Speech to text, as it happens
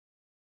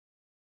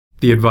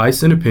The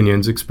advice and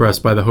opinions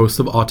expressed by the host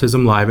of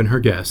Autism Live and her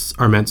guests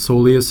are meant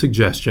solely as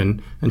suggestion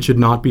and should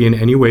not be in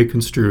any way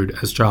construed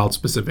as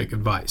child-specific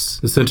advice.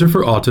 The Center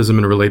for Autism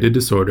and Related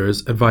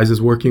Disorders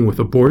advises working with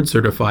a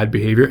board-certified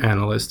behavior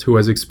analyst who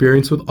has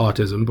experience with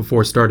autism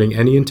before starting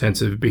any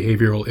intensive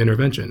behavioral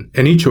intervention.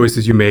 Any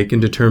choices you make in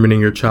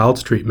determining your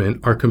child's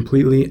treatment are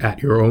completely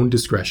at your own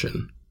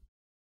discretion.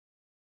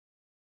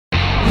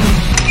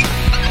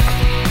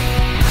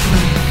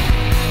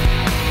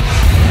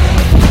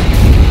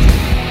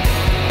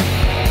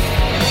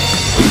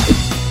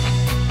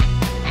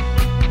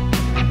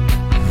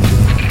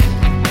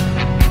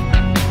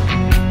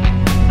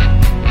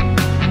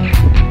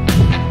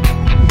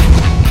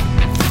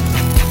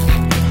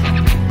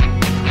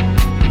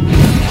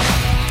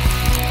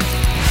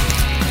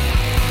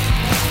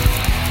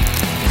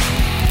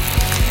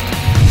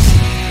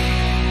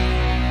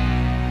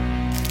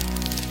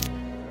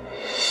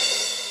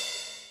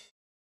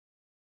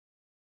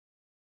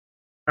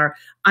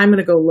 I'm going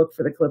to go look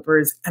for the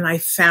clippers. And I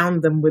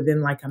found them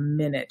within like a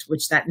minute,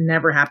 which that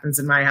never happens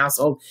in my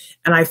household.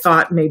 And I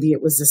thought maybe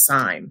it was a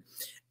sign.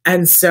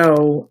 And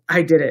so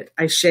I did it.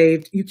 I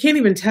shaved. You can't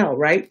even tell,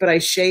 right? But I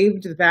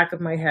shaved the back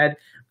of my head.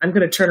 I'm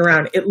going to turn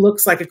around. It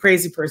looks like a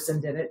crazy person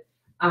did it.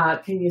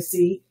 Can you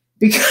see?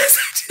 Because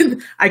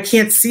I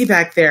can't see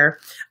back there.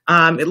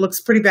 It looks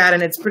pretty bad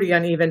and it's pretty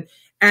uneven.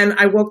 And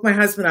I woke my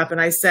husband up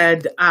and I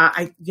said,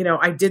 I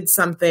did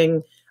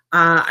something.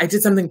 I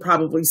did something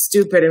probably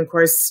stupid. And of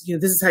course,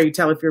 this is how you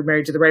tell if you're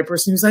married to the right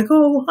person. He was like,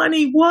 "Oh,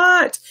 honey,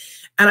 what?"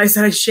 And I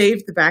said, "I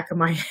shaved the back of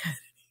my head."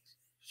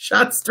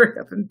 Shot straight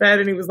up in bed.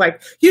 And he was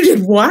like, "You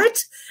did what?"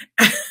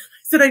 I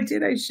said, "I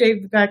did. I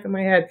shaved the back of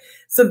my head."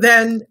 So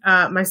then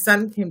my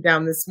son came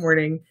down this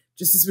morning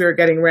just as we were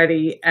getting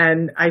ready.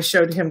 And I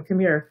showed him, come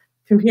here.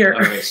 All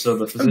right, so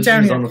the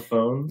physician's on the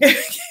phone.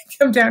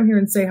 Come down here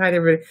and say hi to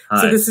everybody.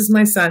 Hi. So this is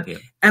my son. Yeah.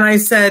 And I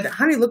said,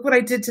 "Honey, look what I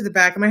did to the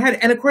back of my head."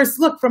 And of course,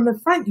 look, from the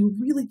front, you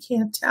really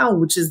can't tell,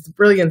 which is the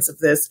brilliance of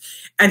this.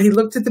 And he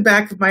looked at the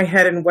back of my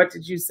head and what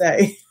did you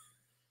say?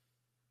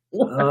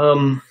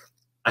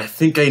 I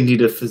think I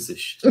need a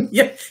physician.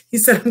 Yeah, he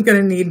said, "I'm going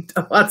to need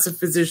lots of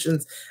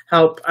physicians'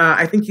 help."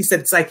 I think he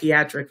said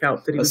psychiatric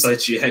help.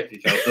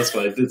 Psychiatric help, that's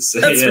what I did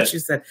say. That's what you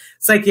said,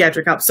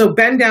 psychiatric help. So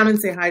bend down and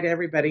say hi to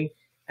everybody.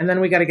 And then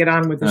we got to get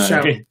on with the show.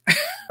 Okay.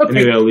 Okay.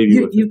 Maybe I'll leave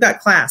you. You've got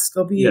class.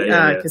 Go be,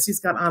 because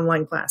he's got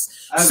online class.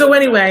 So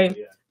anyway,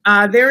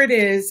 there it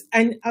is.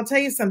 And I'll tell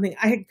you something.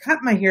 I had cut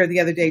my hair the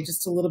other day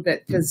just a little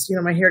bit because,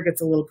 my hair gets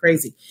a little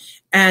crazy.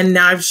 And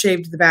now I've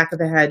shaved the back of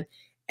the head.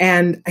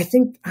 And I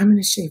think I'm going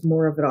to shave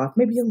more of it off,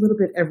 maybe a little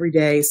bit every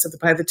day. So that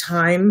by the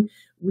time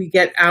we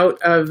get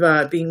out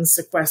of being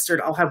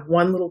sequestered, I'll have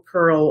one little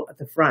curl at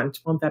the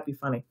front. Won't that be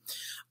funny?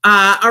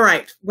 All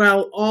right.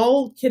 Well,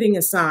 all kidding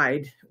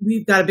aside,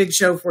 we've got a big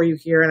show for you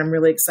here, and I'm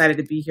really excited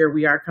to be here.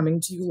 We are coming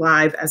to you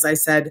live, as I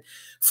said,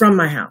 from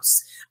my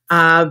house,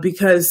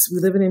 because we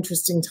live in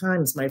interesting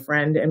times, my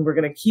friend, and we're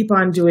going to keep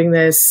on doing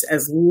this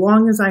as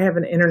long as I have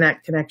an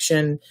internet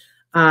connection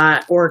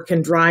or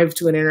can drive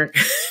to an internet.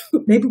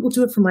 Maybe we'll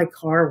do it from my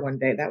car one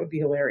day. That would be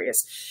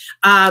hilarious.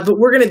 But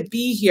we're going to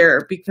be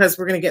here because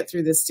we're going to get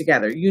through this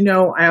together.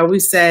 I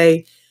always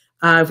say,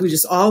 if we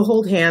just all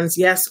hold hands,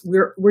 yes,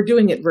 we're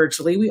doing it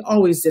virtually. We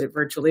always did it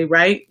virtually,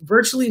 right?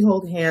 Virtually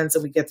hold hands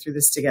and we get through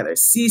this together.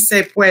 Si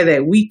se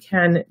puede. We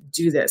can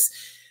do this.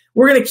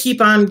 We're going to keep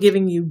on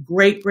giving you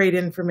great, great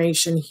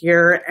information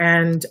here.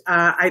 And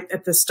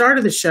at the start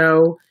of the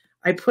show,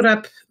 I put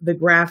up the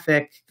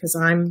graphic because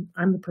I'm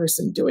the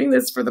person doing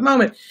this for the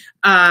moment.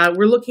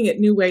 We're looking at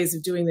new ways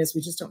of doing this. We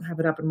just don't have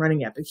it up and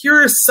running yet. But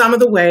here are some of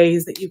the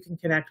ways that you can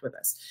connect with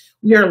us.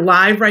 We are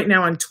live right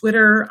now on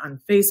Twitter, on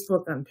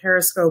Facebook, on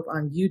Periscope,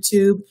 on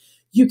YouTube.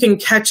 You can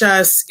catch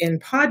us in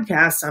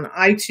podcasts on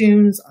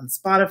iTunes, on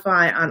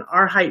Spotify, on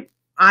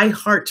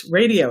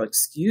iHeartRadio,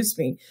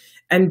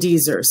 and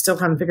Deezer. Still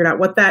haven't figured out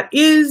what that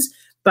is,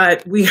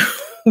 but we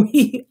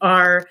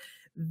are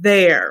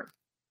there.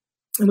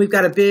 And we've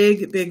got a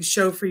big, big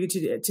show for you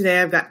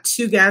today. I've got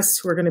two guests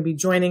who are going to be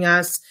joining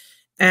us,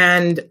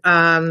 and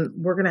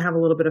we're going to have a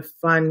little bit of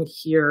fun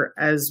here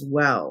as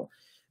well.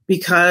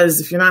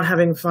 Because if you're not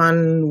having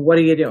fun, what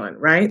are you doing,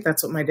 right?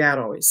 That's what my dad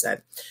always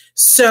said.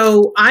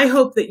 So I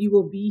hope that you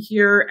will be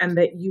here and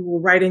that you will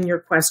write in your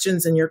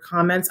questions and your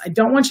comments. I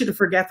don't want you to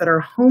forget that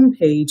our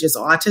homepage is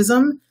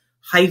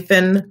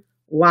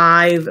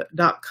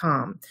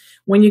autism-live.com.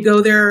 When you go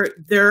there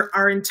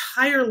our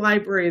entire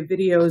library of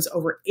videos,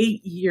 over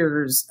 8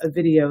 years of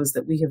videos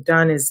that we have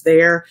done is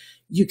there.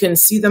 You can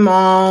see them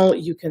all.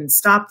 You can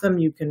stop them.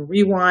 You can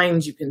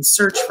rewind. You can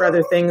search for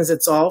other things.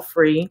 It's all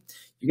free.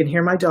 You can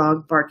hear my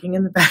dog barking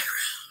in the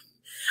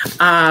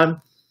background.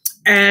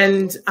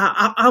 And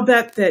I'll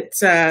bet that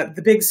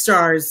the big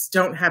stars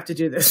don't have to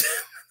do this.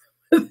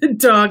 The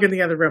dog in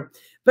the other room.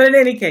 But in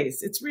any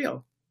case, it's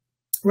real,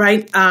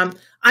 right?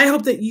 I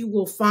hope that you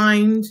will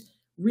find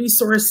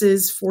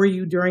resources for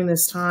you during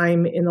this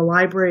time in the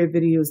library of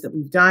videos that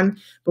we've done.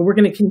 But we're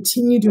going to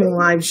continue doing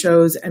live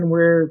shows, and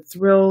we're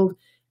thrilled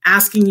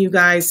asking you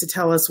guys to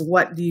tell us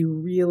what do you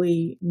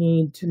really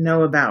need to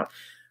know about.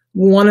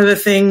 One of the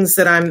things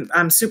that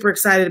I'm super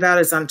excited about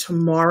is on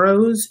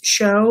tomorrow's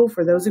show.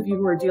 For those of you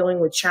who are dealing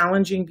with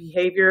challenging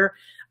behavior,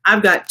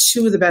 I've got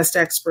two of the best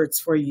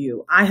experts for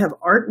you. I have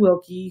Art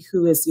Wilkie,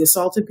 who is the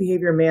Assaultive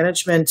Behavior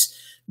Management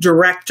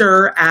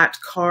Director at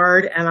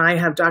CARD, and I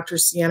have Dr.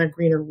 Sienna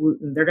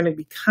Greener-Wooten. They're going to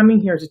be coming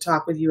here to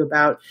talk with you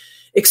about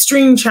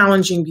extreme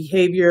challenging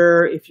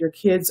behavior. If your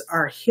kids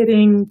are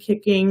hitting,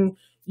 kicking,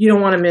 you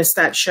don't want to miss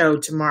that show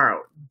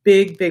tomorrow.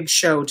 Big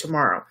show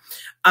tomorrow.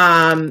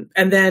 And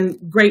then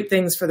great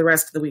things for the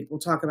rest of the week. We'll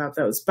talk about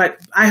those. But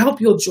I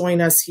hope you'll join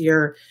us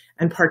here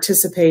and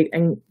participate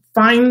and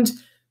find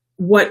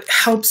what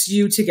helps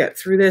you to get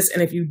through this.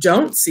 And if you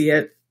don't see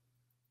it,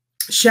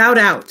 shout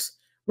out,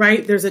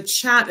 right? There's a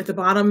chat at the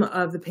bottom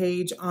of the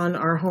page on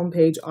our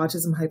homepage,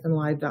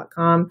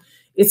 autism-live.com.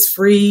 It's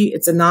free.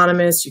 It's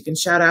anonymous. You can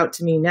shout out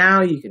to me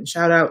now. You can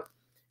shout out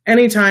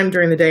anytime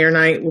during the day or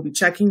night. We'll be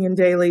checking in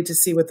daily to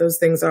see what those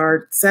things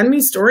are. Send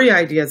me story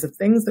ideas of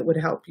things that would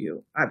help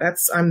you.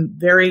 I'm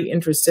very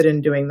interested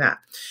in doing that.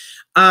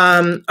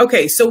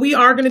 Okay, so we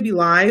are going to be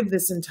live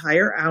this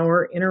entire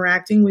hour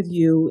interacting with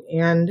you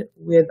and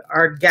with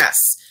our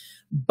guests.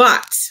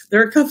 But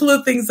there are a couple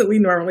of things that we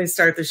normally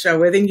start the show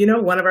with. And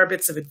one of our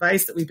bits of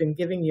advice that we've been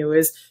giving you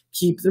is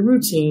keep the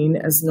routine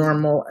as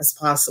normal as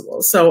possible.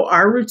 So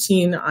our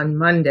routine on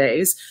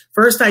Mondays,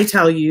 first I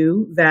tell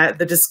you that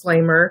the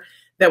disclaimer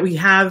that we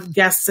have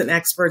guests and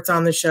experts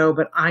on the show,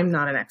 but I'm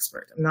not an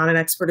expert. I'm not an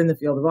expert in the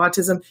field of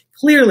autism.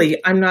 Clearly,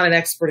 I'm not an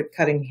expert at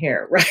cutting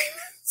hair, right?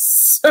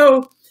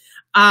 So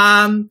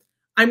I'm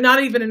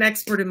not even an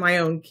expert in my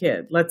own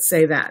kid. Let's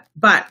say that.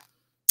 But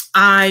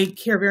I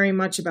care very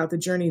much about the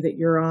journey that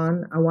you're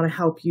on. I want to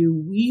help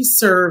you. We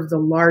serve the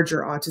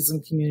larger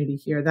autism community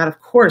here. That, of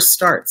course,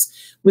 starts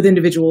with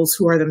individuals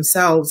who are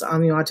themselves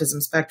on the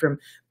autism spectrum,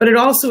 but it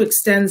also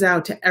extends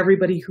out to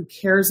everybody who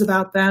cares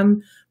about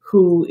them,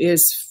 who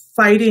is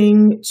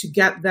fighting to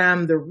get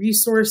them the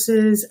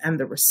resources and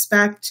the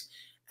respect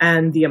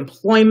and the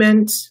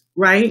employment,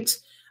 right?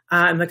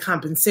 And the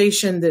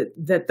compensation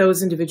that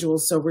those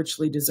individuals so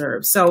richly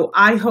deserve. So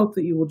I hope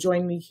that you will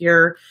join me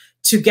here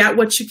to get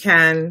what you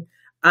can,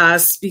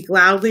 speak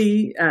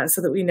loudly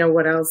so that we know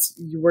what else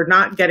we're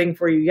not getting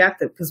for you yet,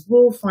 because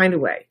we'll find a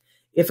way.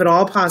 If at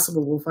all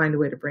possible, we'll find a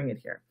way to bring it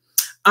here.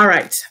 All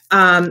right.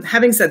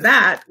 Having said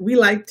that, we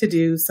like to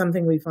do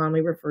something we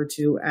fondly refer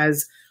to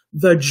as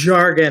the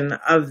jargon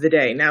of the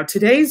day. Now,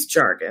 today's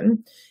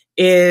jargon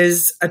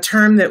is a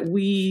term that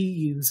we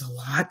use a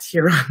lot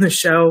here on the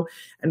show.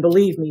 And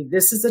believe me,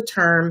 this is a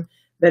term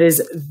that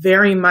is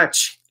very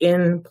much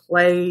in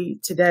play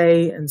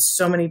today in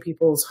so many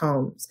people's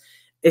homes.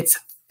 It's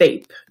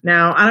FAPE.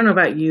 Now, I don't know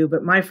about you,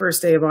 but my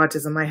first day of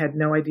autism, I had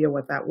no idea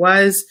what that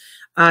was.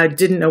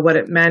 Didn't know what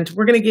it meant.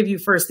 We're going to give you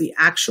first the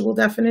actual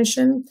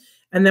definition,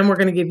 and then we're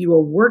going to give you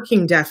a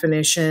working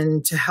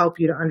definition to help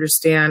you to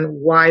understand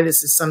why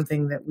this is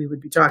something that we would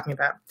be talking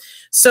about.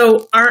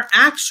 So our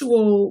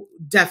actual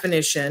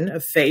definition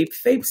of FAPE,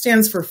 FAPE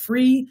stands for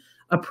Free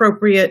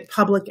Appropriate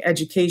Public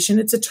Education.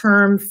 It's a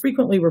term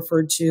frequently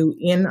referred to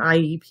in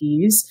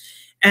IEPs.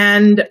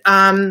 And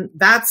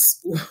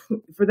that's,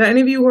 for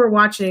any of you who are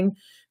watching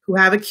who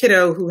have a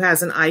kiddo who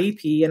has an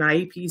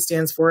IEP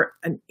stands for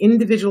an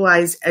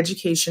Individualized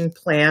Education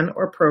Plan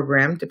or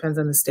Program, depends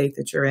on the state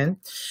that you're in.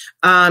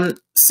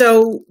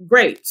 So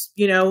great,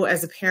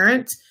 as a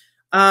parent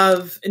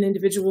of an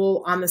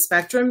individual on the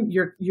spectrum,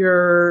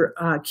 your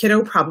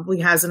kiddo probably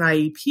has an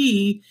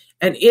IEP,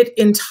 and it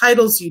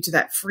entitles you to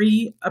that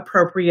free,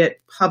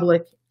 appropriate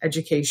public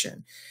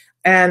education.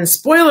 And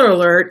spoiler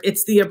alert,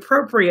 it's the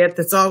appropriate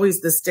that's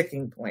always the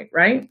sticking point,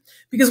 right?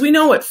 Because we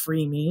know what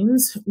free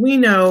means. We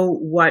know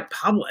what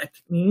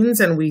public means,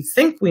 and we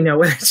think we know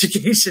what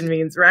education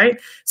means, right?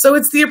 So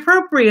it's the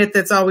appropriate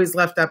that's always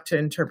left up to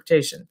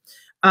interpretation.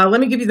 Let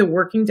me give you the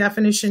working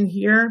definition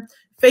here.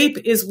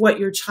 FAPE is what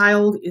your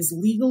child is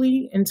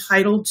legally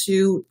entitled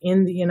to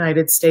in the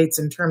United States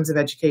in terms of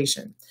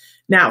education.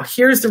 Now,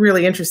 here's the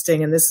really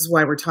interesting, and this is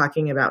why we're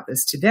talking about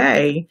this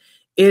today,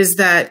 is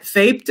that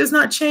FAPE does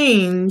not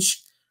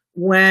change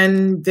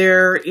when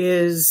there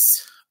is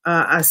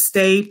a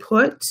stay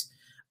put.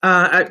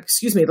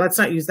 Let's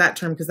not use that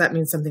term because that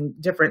means something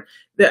different.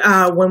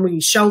 When we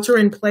shelter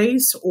in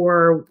place,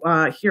 or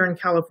here in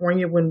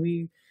California, when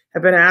we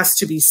have been asked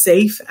to be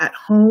safe at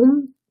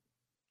home,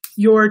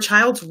 your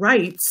child's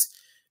rights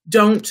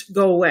don't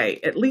go away,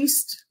 at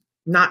least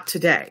not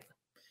today.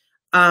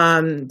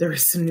 There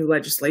is some new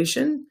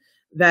legislation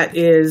that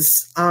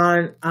is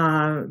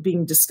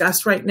being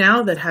discussed right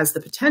now that has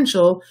the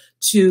potential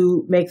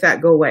to make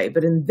that go away.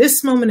 But in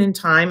this moment in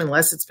time,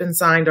 unless it's been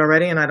signed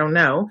already, and I don't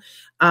know,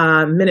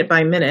 minute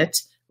by minute,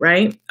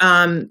 right?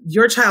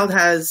 Your child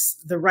has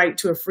the right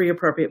to a free,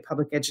 appropriate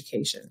public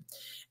education.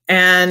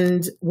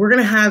 And we're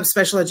going to have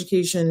special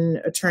education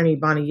attorney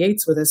Bonnie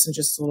Yates with us in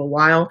just a little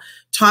while,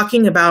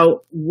 talking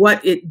about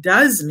what it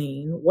does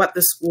mean, what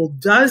the school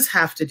does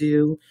have to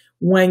do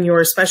when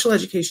your special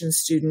education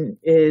student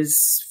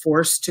is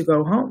forced to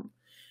go home,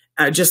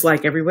 just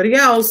like everybody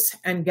else,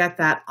 and get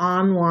that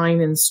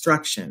online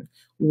instruction.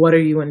 What are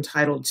you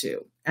entitled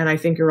to? And I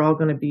think you're all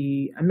going to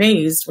be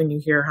amazed when you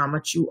hear how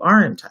much you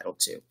are entitled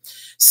to.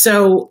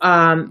 So,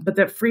 but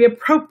that free,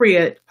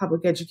 appropriate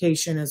public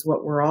education is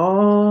what we're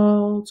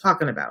all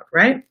talking about,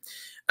 right?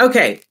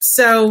 Okay,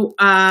 so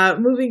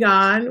moving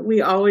on,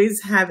 we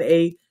always have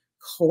a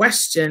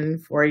question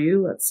for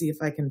you. Let's see if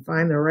I can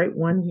find the right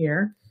one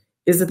here.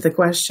 Is it the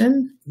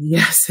question?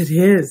 Yes, it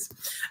is.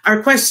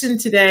 Our question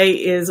today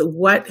is,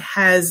 what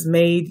has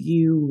made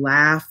you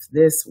laugh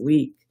this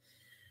week?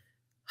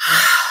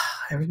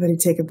 Everybody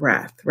take a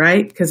breath,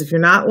 right? Because if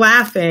you're not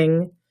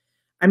laughing,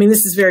 I mean,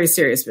 this is very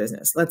serious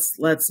business.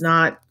 Let's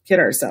not kid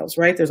ourselves,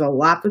 right? There's a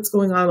lot that's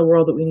going on in the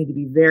world that we need to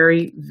be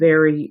very,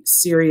 very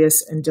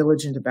serious and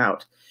diligent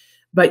about.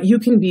 But you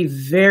can be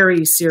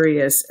very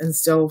serious and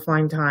still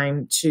find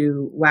time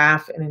to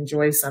laugh and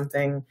enjoy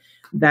something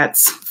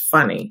that's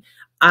funny.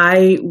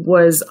 I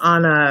was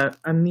on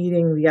a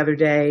meeting the other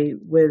day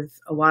with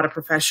a lot of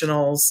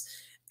professionals,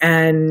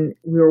 and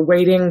we were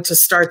waiting to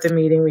start the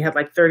meeting. We had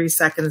like 30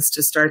 seconds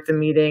to start the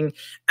meeting.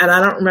 And I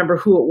don't remember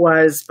who it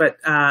was, but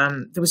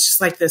there was just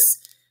like this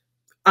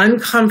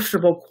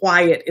uncomfortable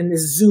quiet in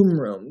this Zoom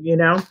room, you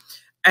know?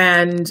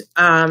 And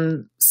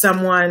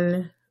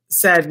someone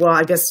said, well,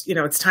 I guess,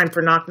 it's time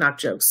for knock knock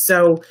jokes.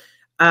 So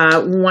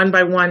one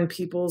by one,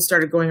 people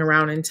started going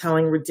around and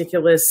telling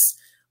ridiculous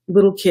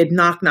little kid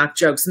knock knock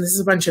jokes. And this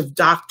is a bunch of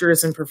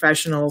doctors and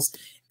professionals.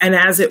 And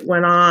as it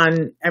went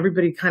on,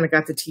 everybody kind of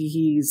got the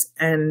tee-hees.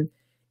 And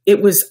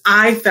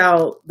I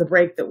felt the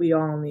break that we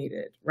all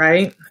needed,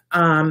 right?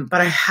 But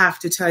I have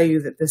to tell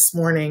you that this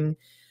morning,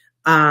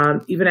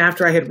 even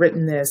after I had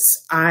written this,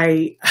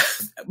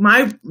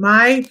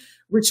 my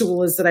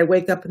ritual is that I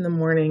wake up in the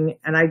morning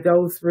and I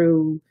go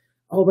through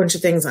a whole bunch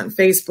of things on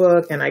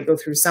Facebook, and I go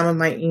through some of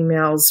my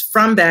emails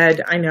from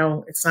bed. I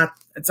know it's not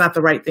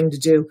the right thing to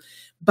do,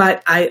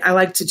 but I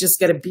like to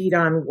just get a beat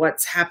on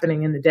what's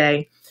happening in the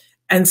day.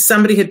 And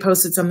somebody had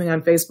posted something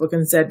on Facebook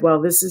and said,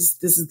 well, this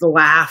is the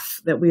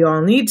laugh that we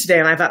all need today.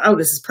 And I thought, oh,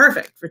 this is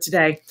perfect for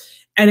today.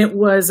 And it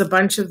was a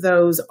bunch of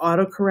those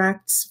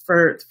autocorrects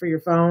for your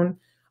phone.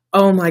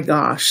 Oh my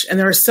gosh. And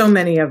there are so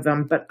many of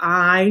them, but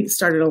I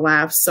started to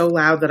laugh so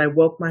loud that I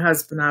woke my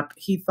husband up.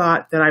 He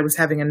thought that I was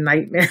having a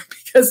nightmare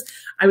because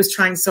I was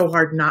trying so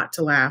hard not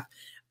to laugh.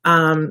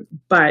 And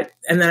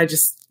then I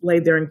just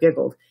laid there and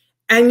giggled.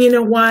 And you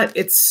know what?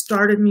 It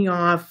started me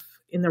off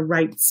in the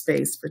right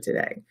space for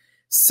today.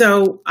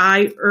 So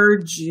I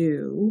urge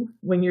you,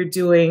 when you're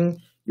doing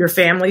your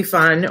family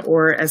fun,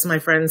 or as my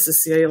friend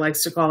Cecilia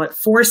likes to call it,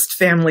 forced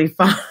family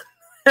fun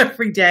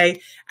every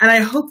day. And I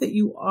hope that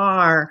you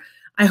are.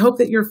 I hope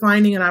that you're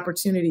finding an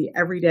opportunity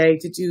every day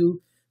to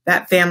do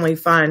that family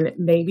fun.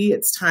 Maybe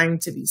it's time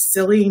to be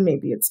silly.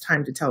 Maybe it's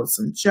time to tell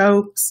some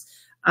jokes.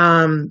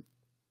 Do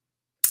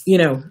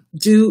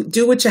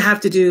what you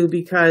have to do,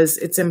 because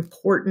it's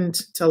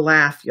important to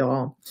laugh,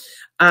 y'all.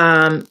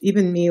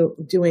 Even me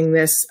doing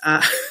this,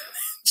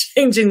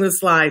 changing the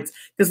slides,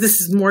 because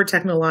this is more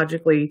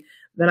technologically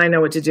than I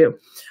know what to do.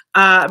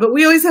 But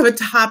we always have a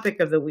topic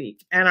of the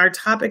week. And our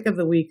topic of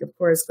the week, of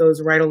course,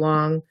 goes right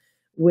along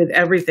with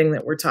everything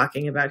that we're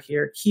talking about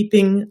here,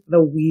 keeping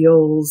the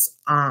wheels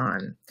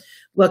on.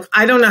 Look,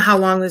 I don't know how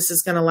long this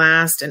is going to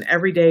last. And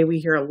every day we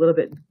hear a little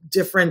bit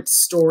different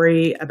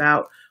story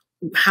about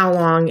how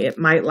long it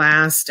might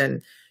last.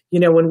 And,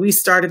 when we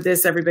started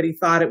this, everybody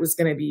thought it was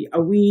going to be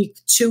a week,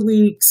 2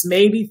 weeks,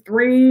 maybe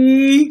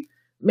 3,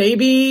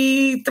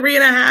 maybe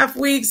 3.5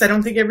 weeks. I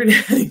don't think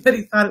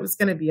anybody thought it was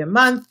going to be a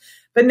month.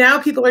 But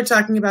now people are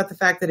talking about the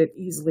fact that it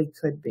easily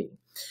could be.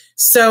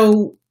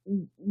 So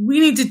we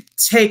need to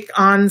take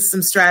on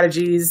some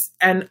strategies.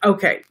 And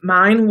okay,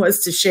 mine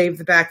was to shave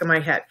the back of my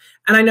head.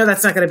 And I know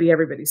that's not going to be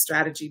everybody's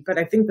strategy, but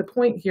I think the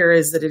point here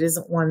is that it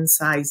isn't one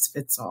size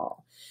fits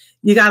all.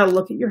 You got to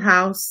look at your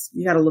house.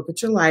 You got to look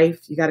at your life.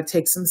 You got to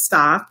take some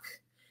stock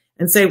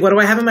and say, what do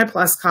I have in my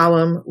plus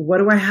column? What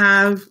do I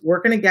have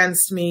working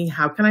against me?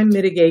 How can I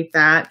mitigate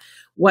that?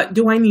 What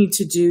do I need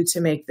to do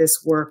to make this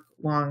work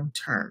long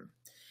term?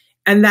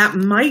 And that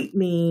might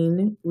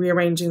mean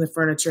rearranging the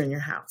furniture in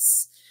your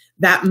house.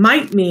 That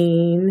might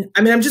mean,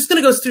 I'm just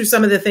going to go through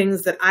some of the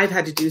things that I've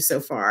had to do so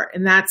far.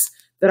 And that's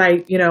that I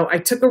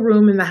took a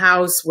room in the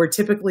house where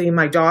typically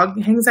my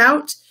dog hangs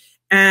out,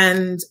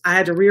 and I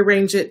had to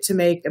rearrange it to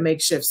make a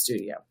makeshift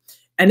studio.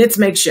 And it's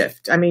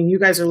makeshift. You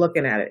guys are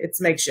looking at it.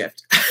 It's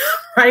makeshift,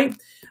 right?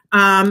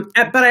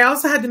 But I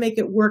also had to make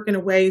it work in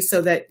a way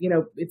so that,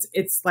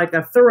 it's like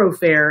a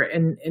thoroughfare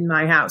in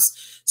my house.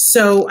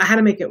 So I had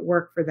to make it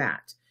work for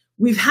that.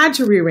 We've had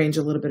to rearrange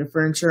a little bit of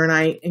furniture, and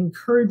I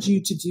encourage you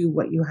to do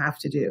what you have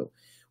to do.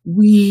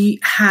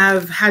 We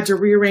have had to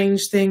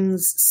rearrange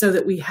things so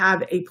that we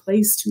have a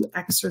place to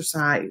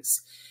exercise.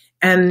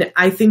 And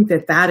I think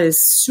that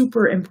is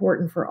super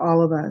important for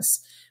all of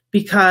us,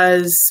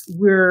 because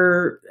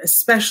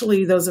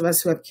especially those of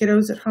us who have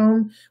kiddos at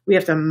home, we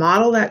have to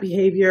model that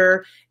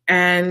behavior.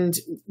 And,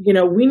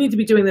 we need to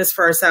be doing this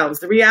for ourselves.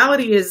 The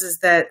reality is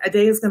that a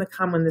day is going to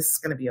come when this is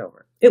going to be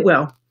over. It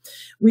will.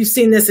 we've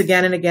seen this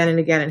again and again and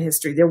again in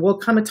history. There will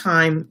come a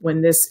time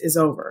when this is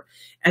over.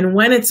 And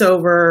when it's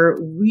over,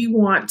 we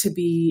want to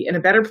be in a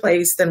better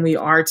place than we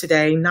are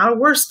today, not a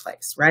worse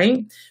place,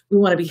 right? We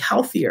want to be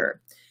healthier.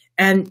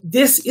 And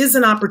this is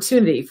an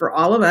opportunity for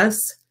all of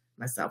us,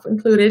 myself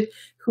included,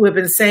 who have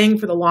been saying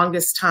for the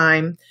longest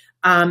time,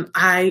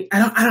 I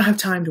don't have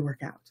time to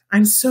work out.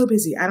 I'm so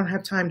busy. I don't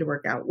have time to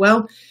work out.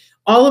 Well,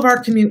 all of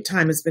our commute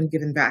time has been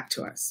given back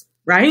to us,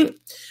 right?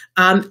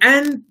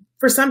 And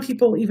for some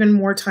people, even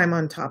more time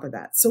on top of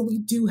that. So we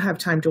do have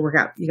time to work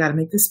out. You got to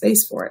make the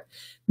space for it.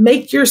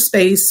 Make your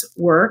space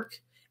work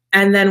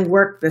and then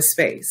work the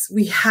space.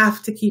 We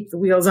have to keep the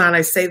wheels on.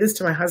 I say this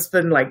to my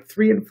husband like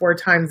 3 and 4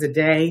 times a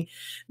day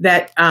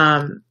that,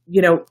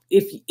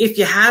 if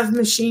you have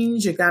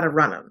machines, you got to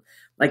run them.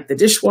 Like the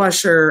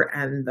dishwasher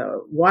and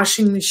the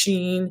washing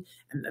machine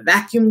and the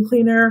vacuum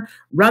cleaner,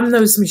 run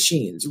those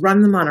machines,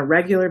 run them on a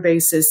regular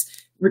basis.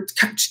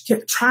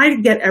 Try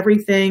to get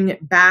everything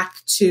back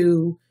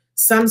to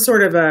some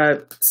sort of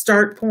a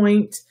start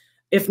point,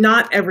 if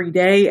not every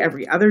day,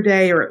 every other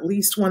day, or at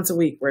least once a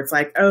week, where it's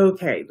like,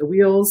 okay, the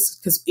wheels,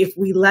 because if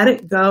we let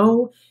it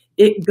go,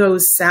 it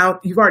goes south.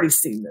 You've already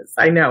seen this.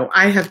 I know.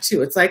 I have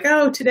too. It's like,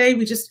 oh, today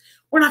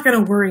we're not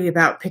going to worry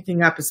about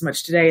picking up as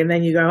much today. And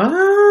then you go,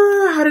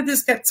 how did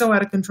this get so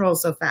out of control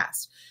so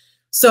fast?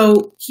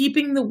 So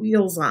keeping the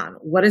wheels on,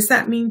 what does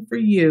that mean for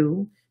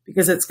you?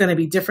 Because it's going to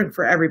be different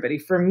for everybody.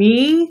 For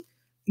me,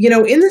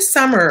 in the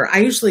summer, I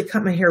usually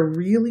cut my hair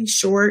really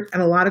short.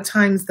 And a lot of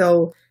times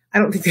though, I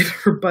don't think they've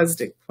ever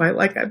buzzed it quite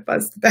like I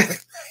buzzed the back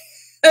of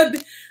my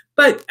head,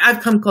 but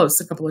I've come close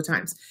a couple of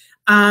times.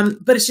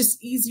 But it's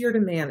just easier to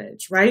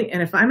manage, right?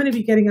 And if I'm going to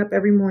be getting up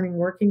every morning,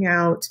 working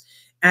out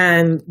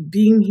and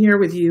being here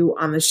with you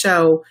on the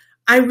show,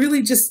 I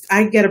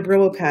get a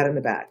Brillo pad in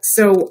the back.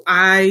 So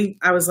I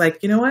was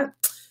like, you know what?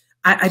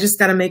 I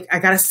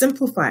got to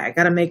simplify. I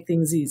got to make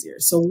things easier.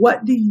 So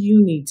what do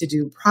you need to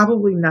do?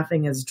 Probably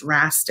nothing as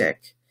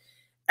drastic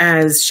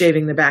as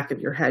shaving the back of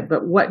your head,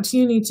 but what do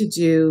you need to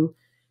do?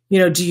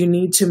 Do you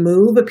need to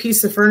move a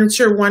piece of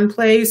furniture one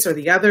place or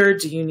the other?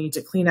 Do you need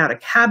to clean out a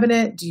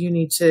cabinet? Do you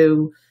need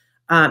to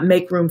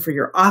make room for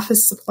your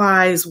office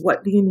supplies?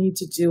 What do you need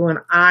to do? And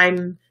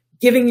I'm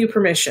giving you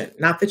permission,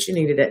 not that you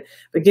needed it,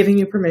 but giving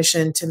you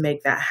permission to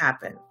make that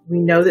happen. We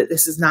know that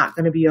this is not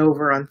going to be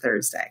over on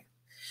Thursday.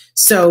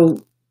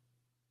 So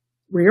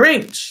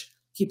rearrange,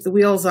 keep the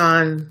wheels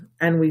on,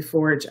 and we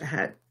forge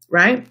ahead,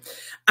 right?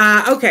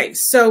 Okay,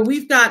 so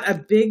we've got a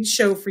big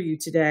show for you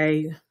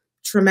today.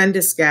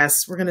 Tremendous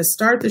guests. We're going to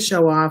start the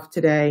show off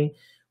today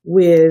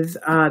with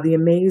the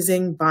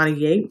amazing Bonnie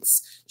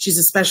Yates. She's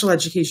a special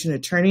education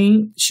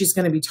attorney. She's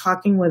going to be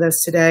talking with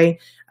us today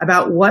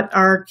about what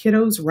our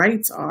kiddos'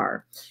 rights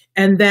are.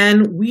 And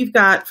then we've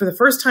got, for the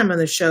first time on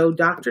the show,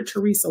 Dr.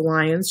 Teresa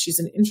Lyons. She's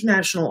an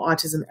international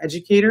autism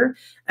educator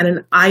and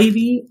an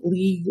Ivy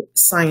League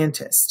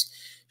scientist.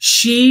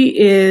 She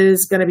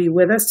is going to be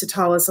with us to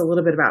tell us a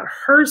little bit about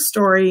her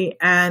story.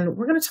 And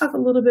we're going to talk a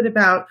little bit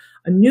about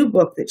a new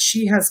book that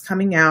she has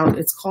coming out.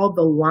 It's called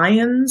The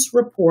Lyons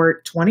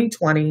Report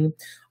 2020,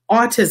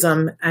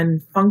 Autism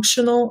and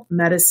Functional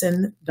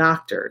Medicine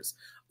Doctors.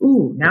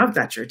 Ooh, now I've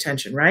got your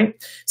attention,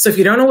 right? So if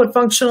you don't know what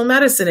functional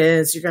medicine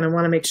is, you're going to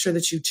want to make sure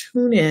that you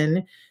tune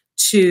in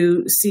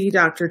to see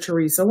Dr.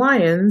 Teresa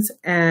Lyons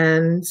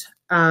and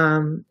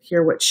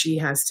hear what she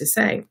has to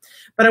say.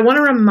 But I want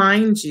to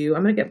remind you,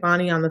 I'm going to get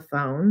Bonnie on the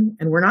phone,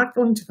 and we're not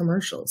going to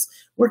commercials.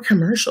 We're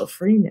commercial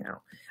free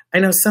now. I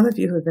know some of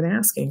you have been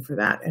asking for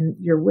that, and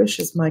your wish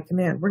is my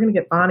command. We're going to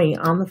get Bonnie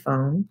on the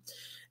phone.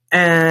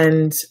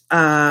 And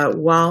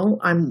while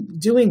I'm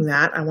doing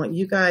that, I want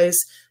you guys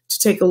to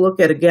take a look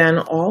at, again,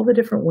 all the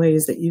different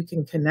ways that you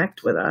can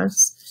connect with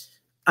us.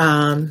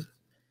 And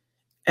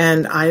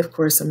I, of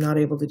course, am not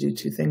able to do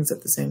 2 things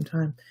at the same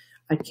time.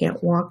 I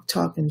can't walk,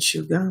 talk, and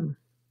chew gum.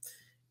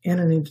 And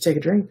I need to take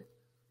a drink.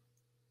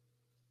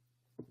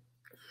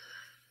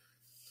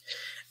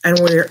 And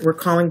we're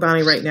calling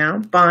Bonnie right now.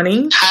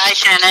 Bonnie. Hi,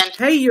 Shannon.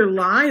 Hey, you're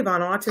live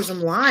on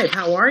Autism Live.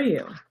 How are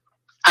you?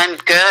 I'm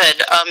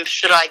good.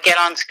 Should I get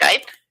on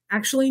Skype?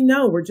 Actually,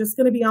 no. We're just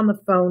going to be on the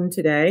phone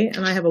today,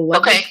 and I have a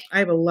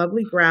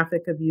lovely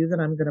graphic of you that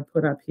I'm going to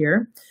put up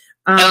here.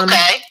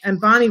 Okay.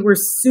 And Bonnie, we're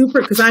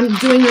super, because I'm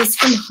doing this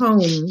from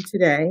home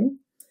today.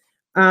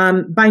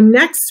 By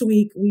next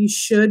week, we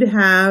should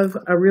have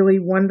a really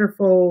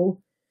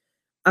wonderful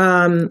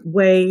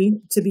way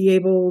to be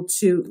able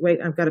to,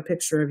 wait, I've got a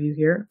picture of you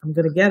here. I'm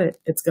going to get it.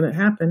 It's going to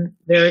happen.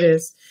 There it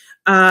is.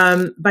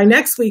 By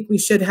next week, we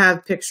should have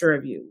a picture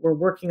of you. We're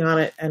working on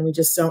it, and we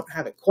just don't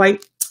have it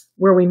quite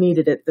where we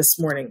needed it this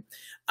morning.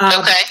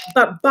 Okay.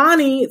 But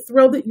Bonnie,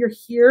 thrilled that you're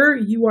here.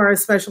 You are a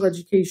special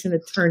education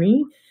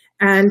attorney.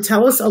 And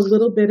tell us a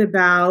little bit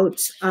about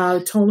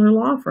Tollner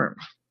Law Firm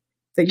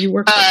that you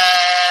work with.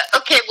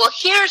 Okay, well,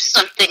 here's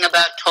something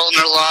about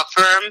Tollner Law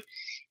Firm.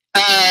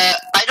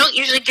 I don't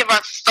usually give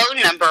our phone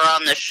number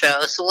on the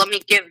show, so let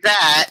me give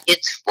that.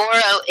 It's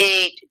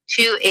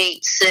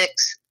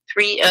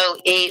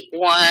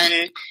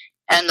 408-286-3081,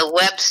 and the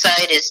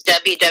website is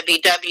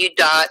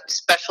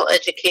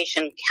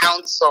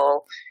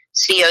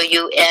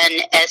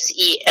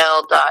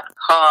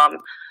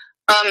www.specialeducationcouncil.com.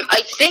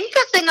 I think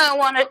the thing I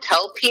want to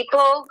tell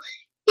people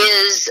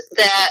is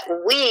that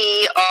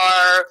we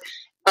are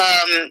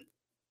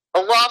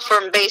a law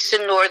firm based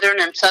in Northern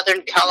and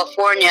Southern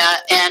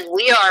California, and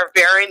we are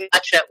very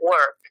much at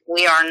work.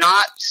 We are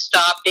not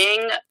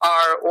stopping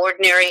our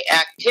ordinary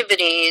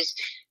activities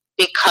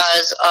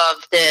because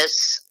of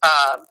this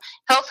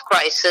health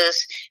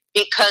crisis,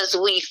 because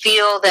we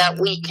feel that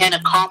we can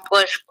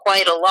accomplish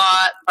quite a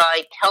lot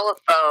by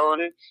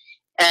telephone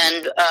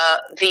and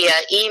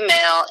via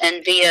email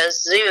and via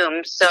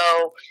Zoom.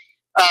 So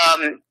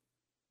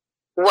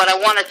what I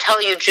want to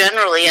tell you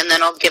generally, and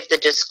then I'll give the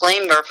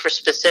disclaimer for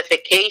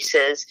specific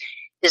cases,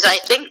 is I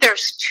think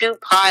there's two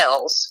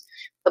piles.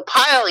 The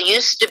pile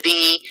used to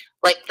be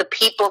like the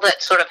people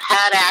that sort of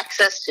had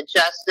access to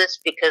justice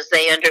because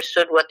they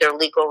understood what their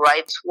legal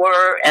rights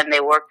were and they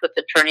worked with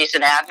attorneys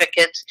and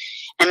advocates,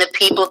 and the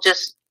people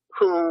just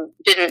who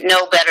didn't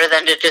know better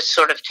than to just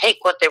sort of take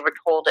what they were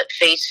told at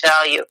face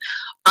value.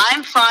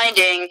 I'm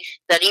finding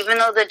that even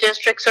though the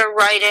districts are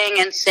writing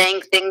and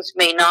saying things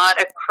may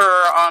not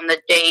occur on the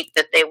date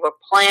that they were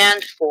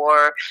planned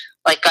for,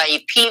 like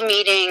IEP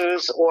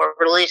meetings or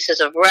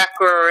releases of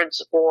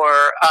records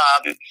or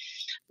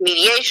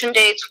mediation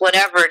dates,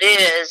 whatever it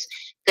is,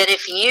 that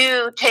if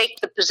you take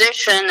the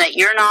position that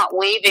you're not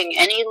waiving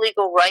any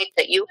legal right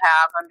that you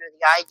have under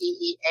the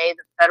IDEA,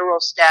 the federal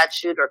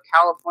statute, or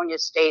California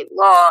state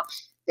law,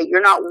 that you're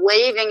not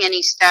waiving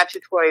any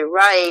statutory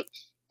right,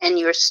 and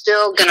you're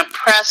still going to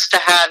press to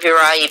have your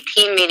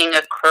IEP meeting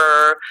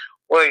occur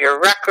or your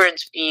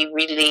records be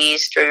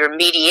released or your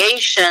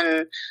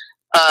mediation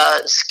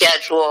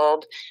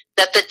scheduled,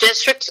 that the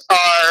districts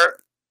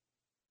are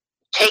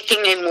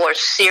taking a more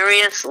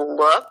serious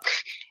look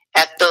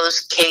at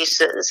those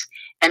cases.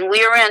 And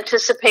we are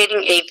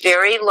anticipating a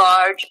very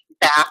large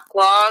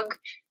backlog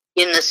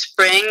in the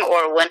spring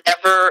or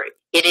whenever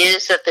it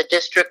is that the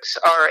districts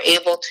are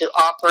able to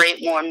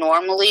operate more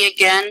normally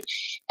again.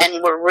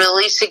 And we're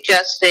really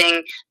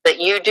suggesting that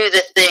you do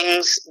the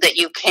things that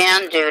you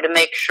can do to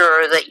make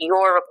sure that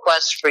your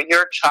requests for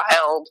your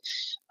child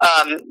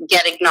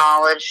get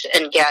acknowledged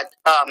and get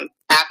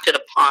acted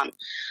upon.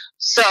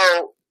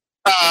 So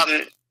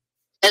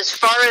as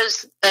far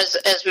as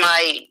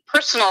my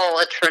personal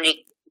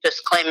attorney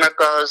disclaimer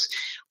goes,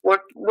 we're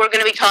going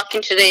to be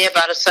talking today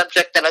about a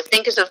subject that I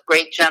think is of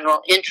great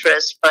general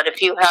interest, but if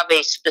you have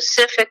a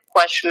specific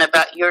question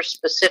about your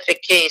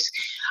specific case,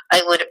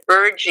 I would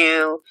urge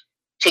you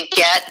to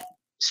get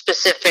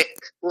specific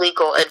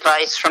legal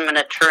advice from an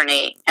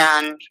attorney.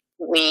 And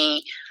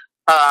we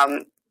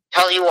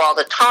tell you all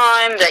the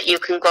time that you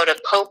can go to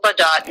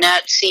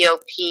COPAA.net,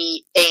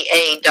 COPAA.net,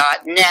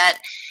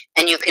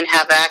 and you can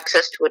have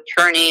access to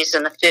attorneys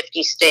in the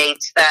 50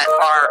 states that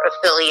are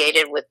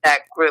affiliated with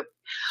that group.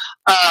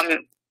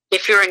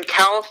 If you're in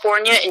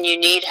California and you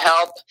need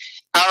help,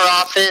 our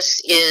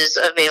office is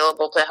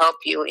available to help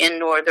you in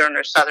Northern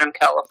or Southern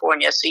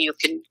California, so you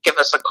can give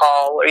us a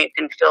call or you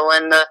can fill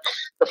in the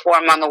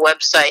form on the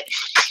website.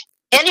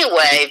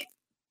 Anyway,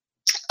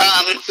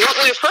 what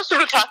we were supposed to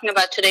be talking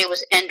about today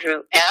was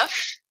Andrew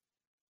F.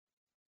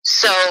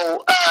 So,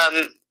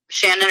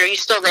 Shannon, are you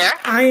still there?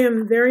 I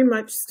am very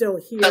much still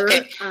here.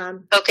 Okay.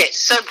 Okay,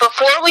 so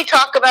before we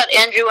talk about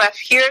Andrew F.,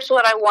 here's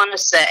what I want to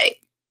say.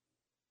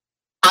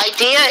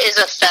 IDEA is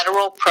a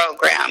federal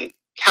program.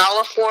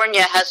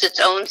 California has its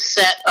own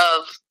set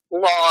of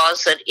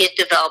laws that it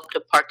developed to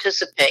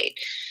participate.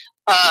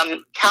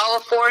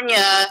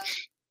 California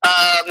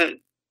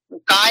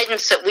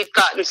guidance that we've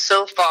gotten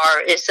so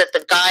far is that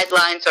the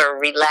guidelines are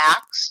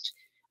relaxed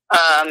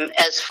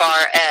as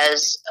far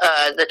as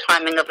the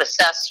timing of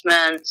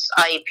assessments,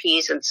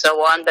 IEPs, and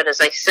so on. But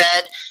as I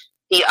said,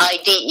 the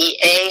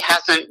IDEA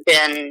hasn't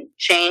been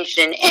changed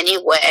in any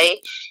way.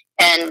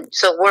 And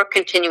so we're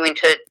continuing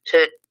to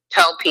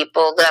tell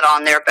people that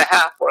on their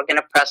behalf, we're going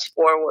to press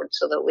forward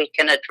so that we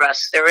can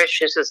address their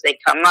issues as they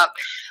come up.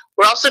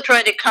 We're also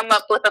trying to come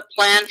up with a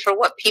plan for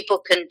what people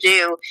can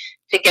do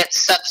to get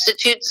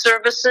substitute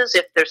services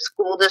if their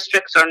school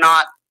districts are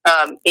not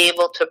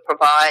able to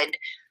provide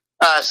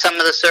some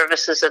of the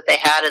services that they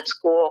had at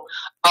school.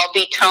 I'll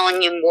be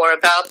telling you more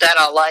about that.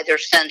 I'll either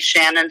send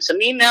Shannon some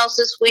emails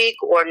this week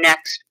or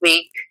next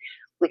week.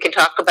 We can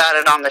talk about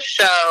it on the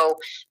show.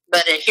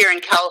 But here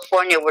in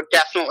California, we're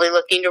definitely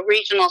looking to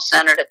Regional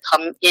Center to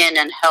come in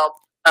and help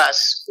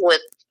us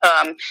with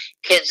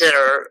kids that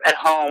are at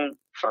home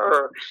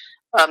for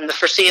the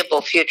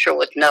foreseeable future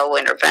with no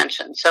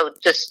intervention. So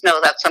just know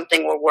that's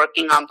something we're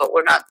working on, but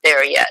we're not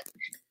there yet.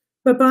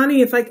 But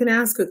Bonnie, if I can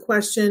ask a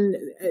question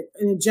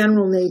in a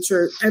general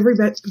nature,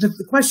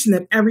 the question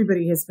that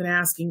everybody has been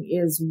asking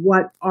is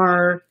what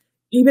are,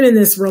 even in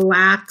this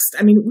relaxed,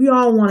 I mean, we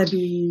all want to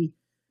be,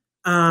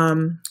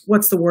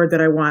 what's the word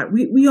that I want?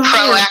 We all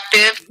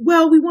proactive.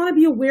 We want to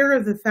be aware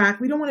of the fact.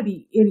 We don't want to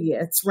be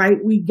idiots,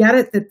 right? We get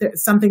it that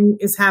something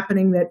is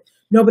happening that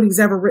nobody's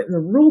ever written the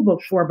rule book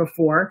for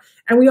before.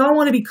 And we all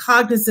want to be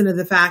cognizant of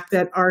the fact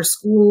that our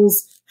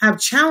schools have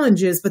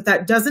challenges, but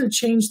that doesn't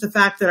change the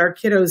fact that our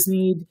kiddos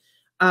need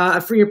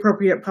a free,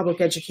 appropriate public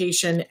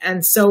education.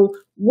 And so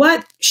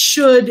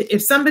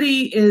if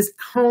somebody is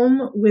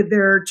home with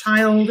their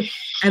child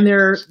and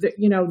they're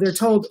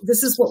told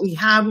this is what we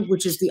have,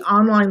 which is the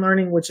online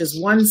learning, which is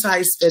one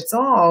size fits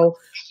all,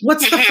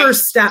 what's the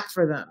first step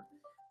for them?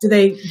 Do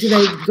they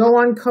go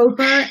on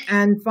COPA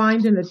and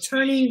find an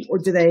attorney, or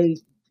do they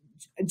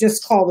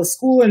just call the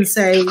school and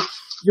say,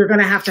 you're going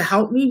to have to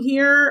help me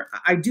here?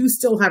 I do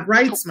still have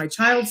rights. My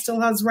child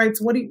still has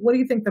rights. What do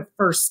you think the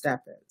first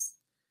step is?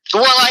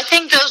 Well, I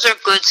think those are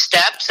good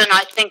steps, and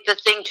I think the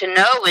thing to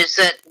know is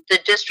that the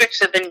districts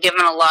have been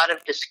given a lot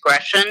of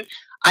discretion.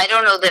 I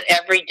don't know that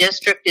every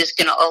district is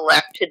going to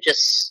elect to just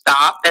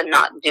stop and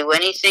not do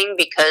anything,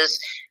 because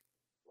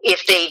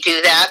if they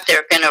do that,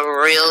 they're going to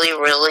really,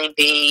 really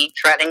be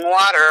treading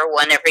water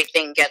when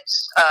everything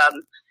gets,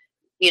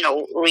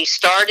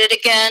 restarted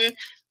again.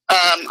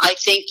 I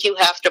think you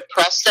have to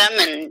press them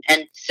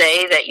and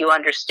say that you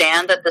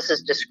understand that this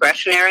is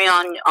discretionary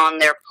on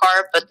their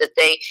part, but that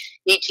they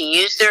need to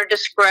use their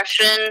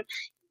discretion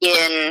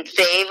in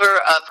favor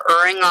of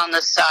erring on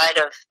the side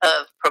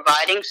of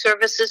providing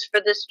services for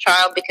this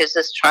child, because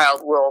this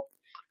child will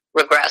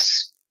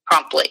regress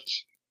promptly.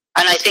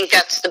 And I think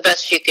that's the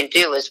best you can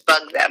do, is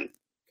bug them.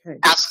 Okay.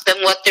 Ask them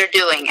what they're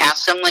doing.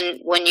 Ask them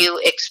when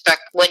you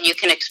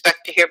can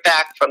expect to hear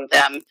back from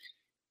them.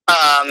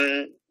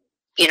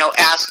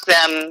 Ask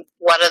them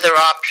what other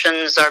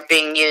options are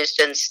being used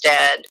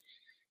instead.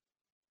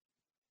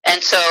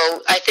 And so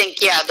I think,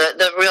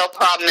 the real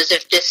problem is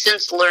if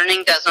distance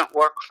learning doesn't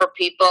work for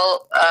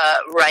people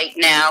right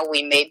now,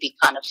 we may be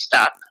kind of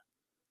stuck.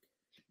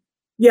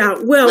 Yeah,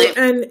 well,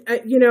 and,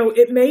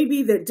 it may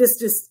be that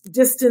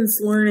distance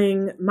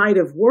learning might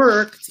have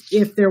worked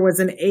if there was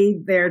an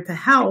aid there to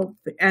help.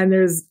 And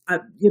there's,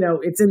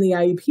 it's in the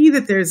IEP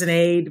that there's an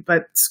aid,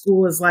 but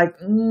school is like,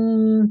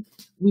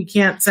 we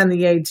can't send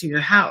the aid to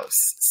your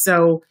house.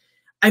 So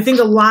I think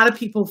a lot of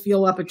people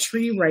feel up a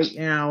tree right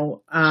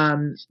now,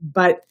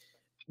 but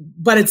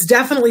it's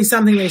definitely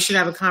something they should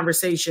have a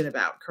conversation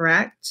about,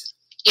 correct?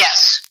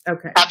 Yes.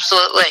 Okay.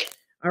 Absolutely.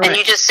 Right. And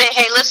you just say,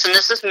 hey, listen,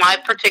 this is my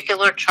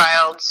particular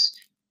child's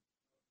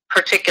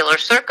particular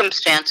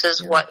circumstances.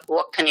 Yeah.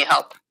 What can you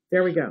help?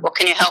 There we go. What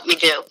can you help me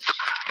do?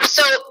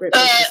 So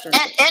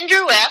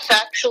Andrew F.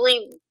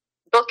 actually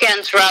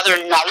bookends rather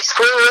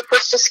nicely with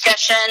this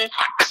discussion.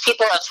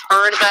 People have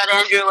heard about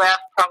Andrew F.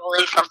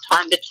 probably from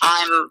time to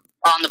time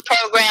on the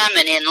program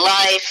and in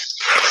life.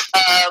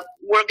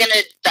 We're going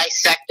to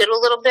dissect it a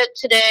little bit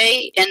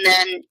today. And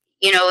then,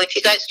 if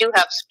you guys do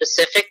have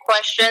specific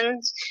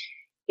questions,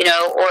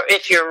 or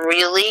if you're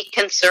really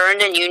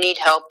concerned and you need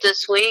help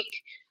this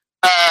week,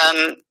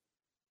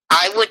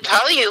 I would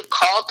tell you,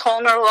 call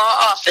Tollner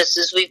Law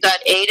Offices. We've got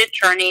 8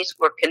 attorneys.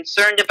 We're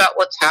concerned about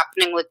what's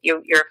happening with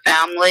your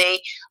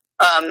family.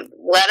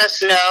 Let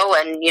us know,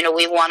 and,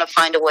 we want to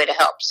find a way to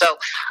help. So,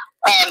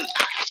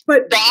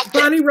 but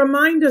Bonnie,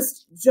 remind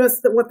us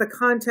just what the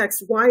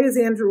context, why is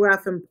Andrew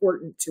F.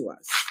 important to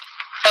us?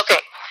 Okay.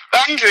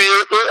 Andrew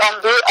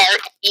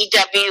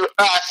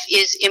EWF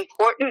is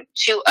important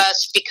to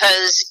us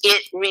because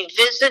it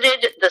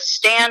revisited the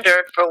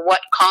standard for what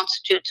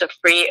constitutes a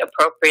free,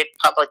 appropriate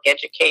public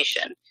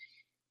education.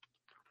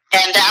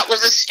 And that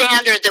was a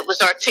standard that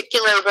was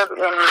articulated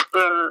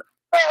in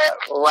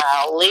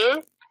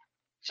Rowley.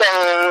 So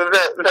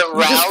the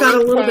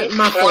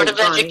Rowley Board of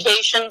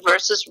Education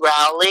versus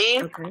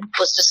Rowley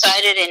was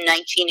decided in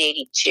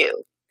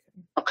 1982.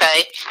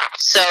 Okay?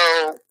 So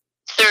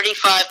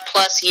 35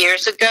 plus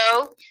years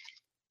ago,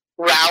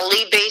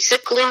 Rowley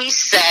basically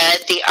said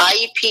the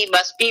IEP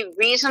must be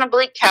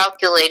reasonably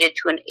calculated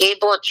to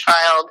enable a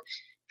child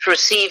to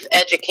receive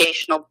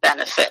educational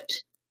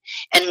benefit.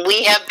 And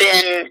we have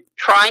been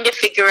trying to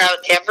figure out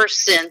ever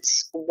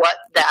since what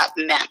that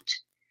meant.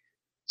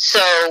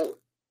 So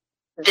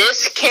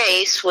this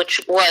case, which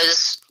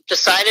was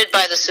decided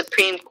by the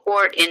Supreme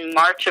Court in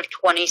March of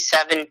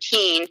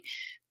 2017,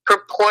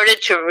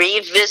 purported to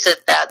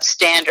revisit that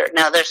standard.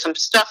 Now, there's some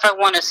stuff I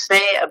want to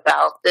say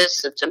about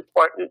this that's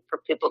important for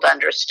people to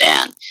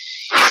understand.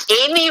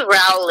 Amy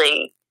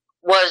Rowley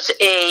was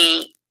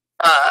a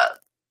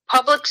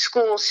public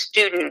school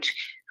student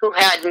who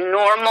had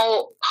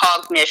normal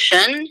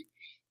cognition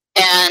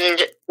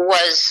and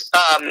was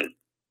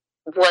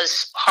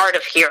hard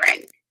of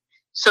hearing.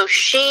 So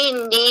she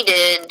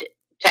needed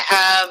to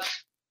have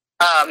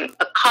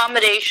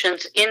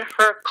accommodations in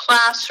her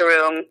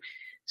classroom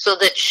so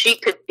that she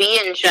could be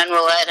in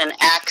general ed and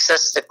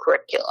access the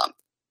curriculum.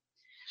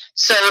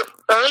 So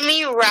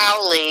Amy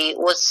Rowley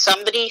was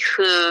somebody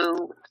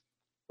who,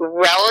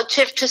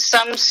 relative to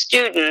some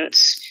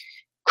students,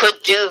 could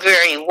do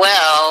very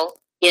well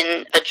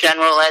in a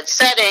general ed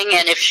setting,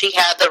 and if she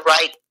had the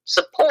right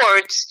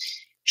supports,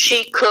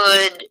 she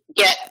could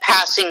get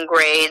passing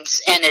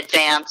grades and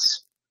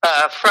advance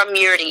from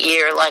year to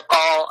year like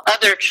all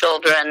other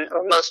children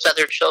or most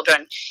other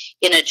children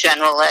in a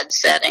general ed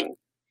setting.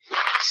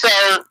 So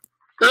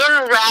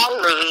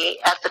Rowley,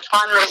 at the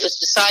time that it was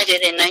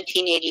decided in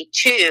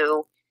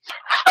 1982,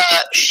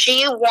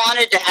 she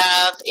wanted to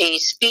have a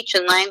speech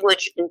and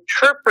language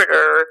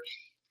interpreter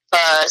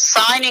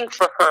signing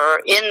for her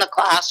in the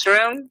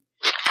classroom,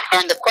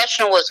 and the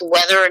question was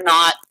whether or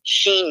not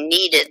she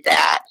needed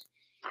that.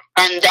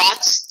 And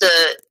that's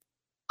the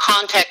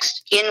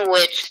context in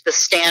which the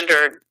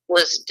standard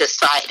was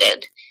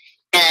decided.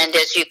 And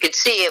as you could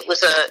see, it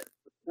was a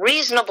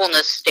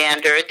reasonableness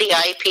standard. The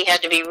IEP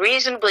had to be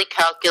reasonably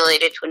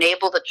calculated to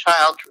enable the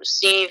child to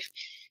receive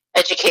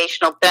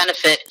educational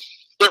benefit.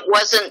 It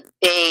wasn't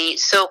a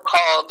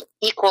so-called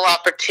equal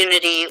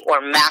opportunity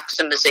or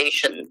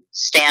maximization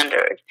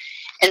standard.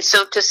 And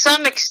so to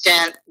some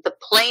extent, the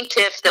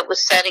plaintiff that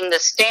was setting the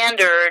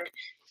standard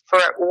for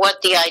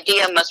what the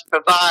idea must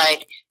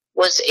provide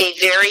was a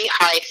very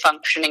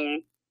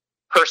high-functioning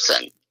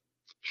person.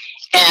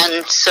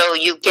 And so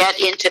you get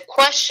into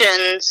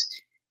questions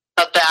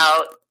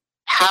about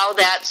how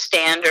that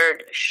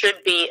standard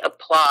should be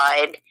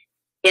applied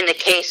in the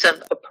case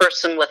of a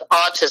person with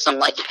autism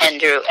like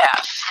Andrew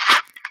F.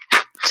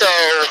 So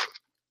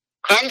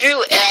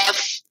Andrew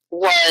F.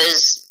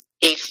 was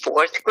a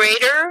fourth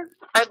grader,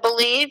 I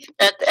believe,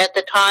 at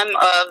the time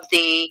of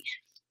the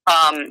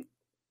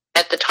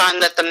at the time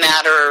that the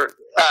matter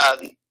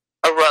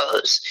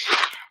arose.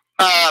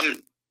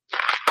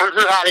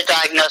 Who had a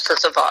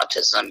diagnosis of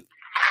autism.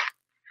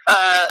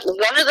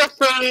 One of the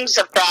things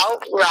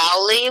about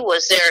Rowley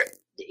was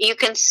you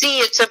can see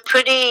it's a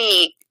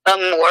pretty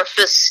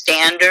amorphous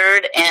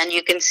standard, and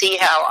you can see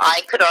how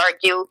I could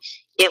argue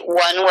it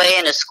one way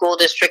and a school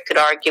district could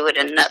argue it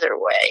another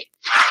way.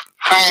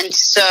 And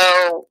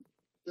so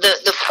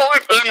the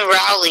court in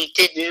Rowley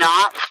did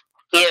not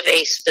give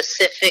a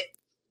specific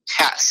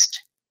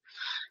test.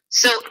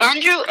 So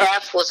Andrew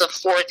F. was a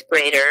fourth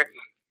grader,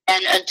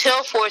 and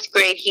until fourth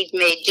grade, he'd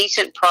made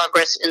decent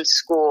progress in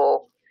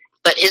school,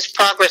 but his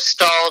progress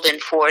stalled in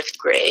fourth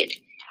grade.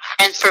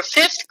 And for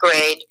fifth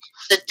grade,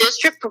 the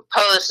district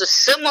proposed a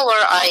similar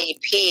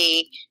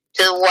IEP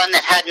to the one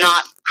that had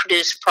not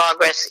produced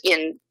progress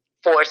in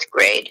fourth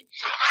grade.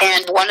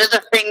 And one of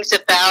the things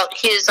about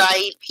his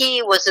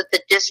IEP was that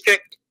the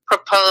district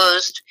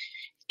proposed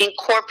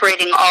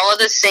incorporating all of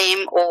the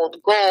same old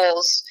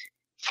goals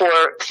for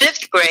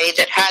fifth grade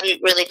that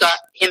hadn't really got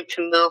him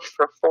to move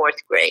for fourth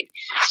grade.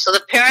 So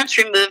the parents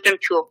removed him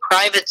to a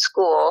private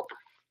school,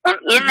 and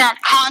in that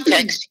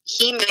context,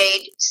 he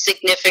made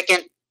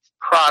significant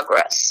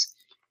progress.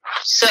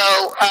 So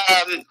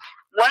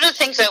one of the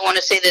things I want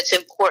to say that's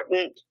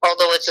important,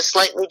 although it's a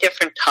slightly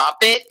different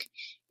topic,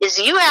 is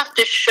you have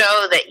to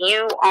show that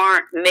you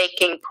aren't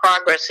making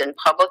progress in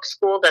public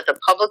school, that the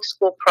public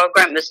school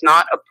program is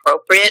not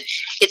appropriate.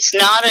 It's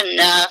not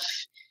enough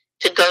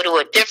to go to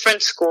a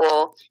different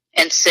school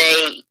and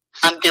say,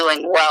 I'm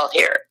doing well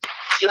here.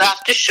 You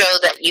have to show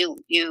that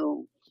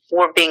you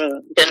were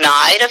being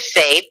denied a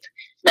FAPE.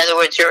 In other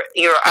words,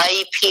 your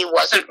IEP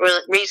wasn't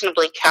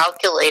reasonably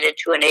calculated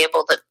to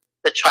enable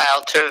the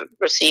child to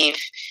receive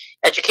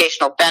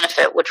educational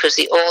benefit, which was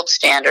the old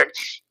standard.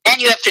 And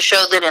you have to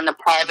show that in the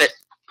private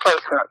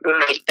program you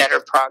made better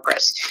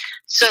progress.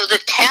 So the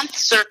 10th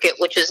Circuit,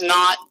 which is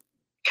not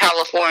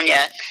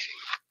California,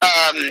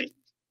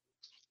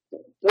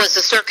 was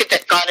the circuit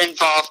that got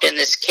involved in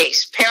this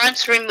case.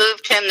 Parents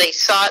removed him. They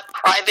sought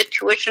private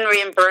tuition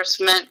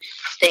reimbursement.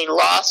 They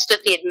lost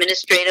at the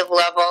administrative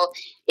level.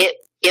 It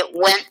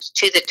went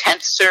to the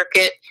 10th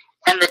Circuit,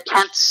 and the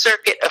 10th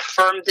Circuit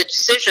affirmed the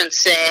decision,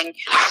 saying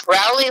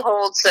Rowley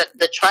holds that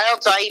the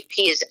child's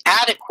IEP is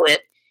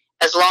adequate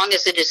as long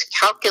as it is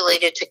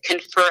calculated to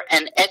confer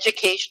an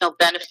educational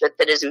benefit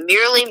that is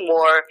merely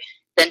more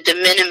than de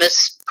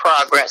minimis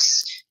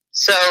progress.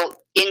 So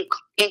in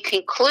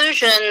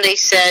conclusion, they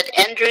said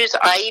Andrew's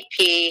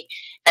IEP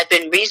had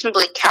been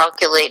reasonably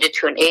calculated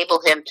to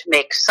enable him to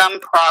make some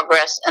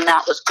progress, and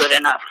that was good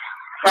enough.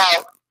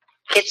 Now,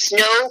 it's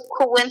no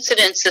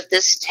coincidence that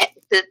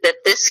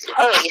this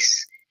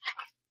case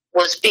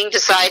was being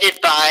decided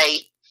by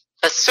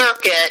a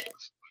circuit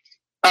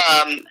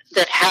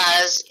that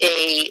has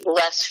a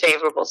less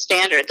favorable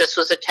standard. This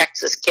was a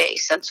Texas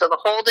case, and so the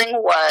holding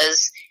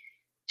was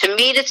to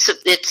meet its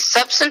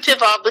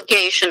substantive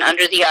obligation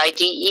under the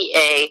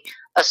IDEA,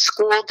 a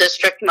school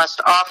district must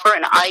offer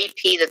an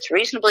IEP that's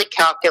reasonably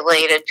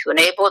calculated to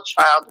enable a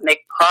child to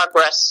make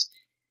progress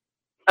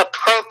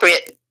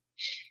appropriate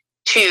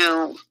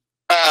to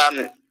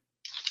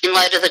in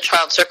light of the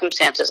child's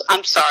circumstances.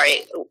 I'm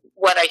sorry.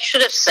 What I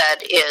should have said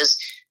is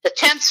the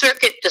 10th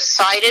Circuit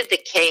decided the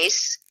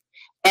case,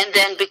 and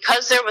then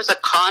because there was a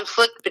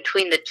conflict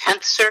between the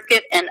 10th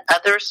Circuit and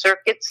other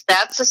circuits,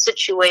 that's a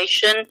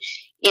situation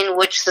in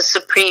which the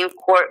Supreme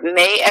Court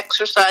may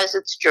exercise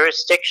its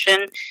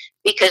jurisdiction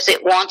because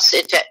it wants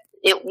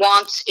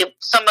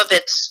some of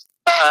its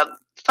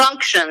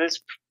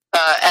functions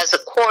as a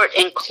court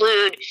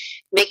include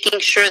making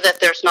sure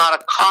that there's not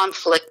a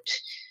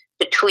conflict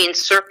between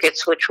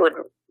circuits, which would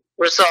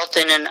result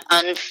in an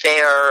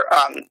unfair,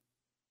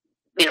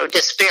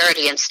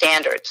 disparity in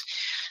standards.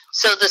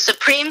 So the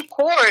Supreme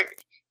Court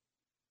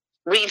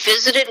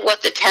revisited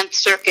what the 10th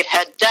Circuit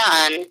had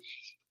done,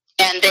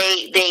 and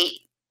they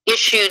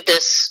issued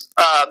this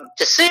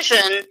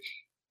decision.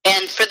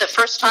 And for the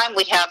first time,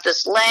 we have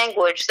this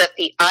language that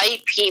the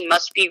IEP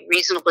must be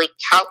reasonably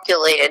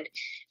calculated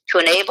to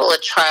enable a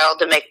child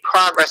to make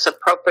progress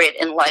appropriate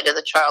in light of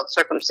the child's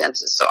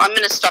circumstances. So I'm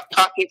going to stop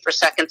talking for a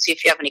second, see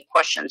if you have any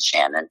questions,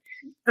 Shannon.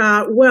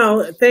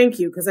 Well, thank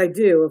you, because I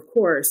do, of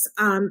course.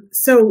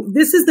 So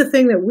this is the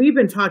thing that we've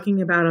been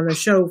talking about on the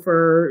show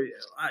for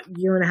a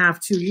year and a half,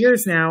 2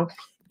 years now,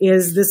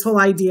 is this whole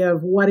idea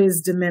of what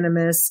is de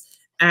minimis.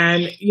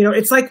 And,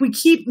 it's like we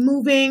keep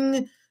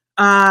moving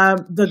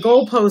the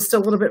goalpost a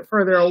little bit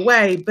further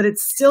away, but it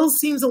still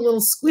seems a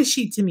little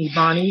squishy to me,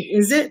 Bonnie.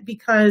 Is it?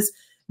 Because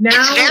now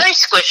it's very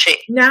squishy.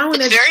 Now an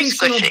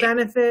educational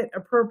benefit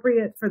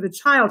appropriate for the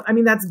child. I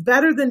mean, that's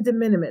better than de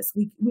minimis.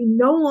 We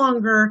no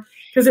longer,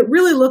 because it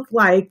really looked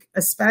like,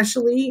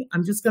 especially,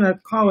 I'm just going to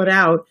call it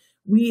out,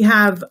 we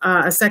have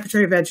a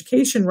Secretary of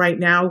Education right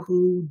now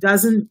who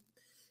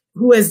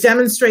has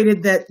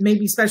demonstrated that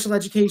maybe special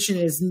education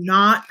is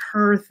not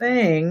her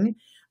thing.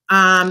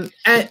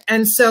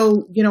 And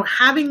so,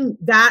 having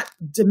that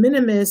de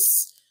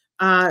minimis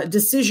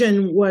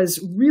decision was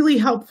really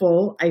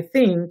helpful, I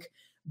think.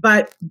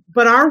 But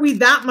are we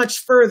that much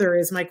further,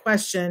 is my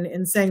question,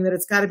 in saying that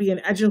it's got to be an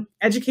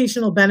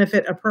educational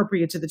benefit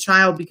appropriate to the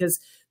child? Because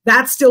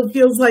that still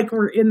feels like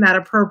we're in that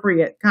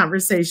appropriate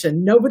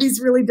conversation.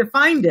 Nobody's really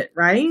defined it,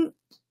 right?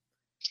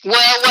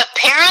 Well, what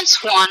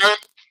parents wanted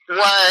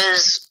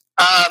was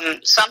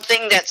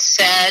something that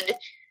said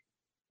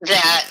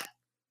that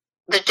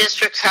the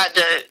districts had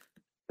to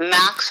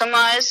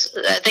maximize,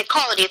 they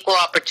call it equal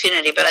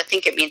opportunity, but I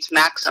think it means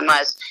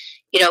maximize,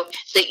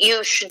 that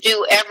you should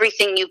do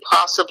everything you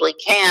possibly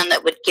can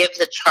that would give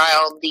the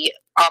child the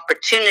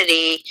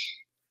opportunity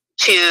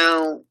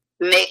to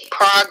make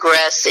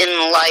progress in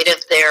light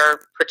of their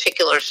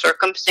particular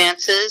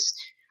circumstances.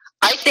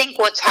 I think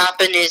what's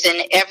happened is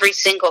in every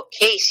single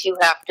case you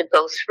have to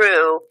go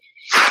through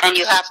and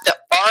you have to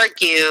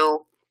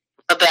argue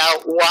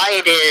about why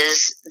it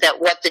is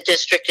that what the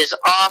district is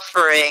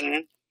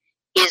offering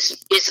is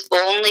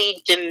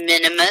only de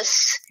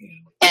minimis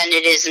and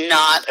it is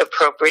not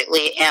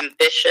appropriately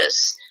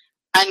ambitious.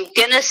 I'm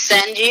going to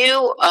send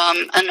you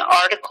an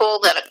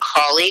article that a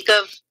colleague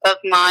of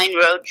mine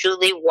wrote,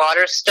 Julie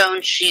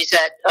Waterstone. She's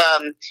at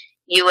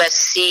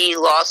USC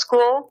Law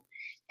School.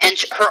 And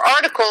her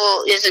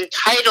article is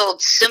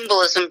entitled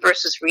Symbolism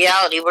versus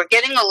Reality. We're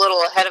getting a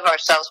little ahead of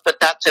ourselves, but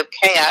that's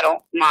okay. I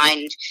don't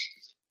mind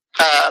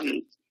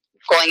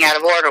going out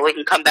of order. We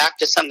can come back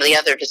to some of the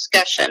other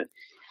discussion.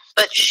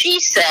 But she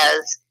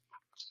says,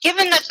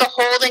 given that the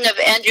holding of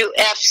Andrew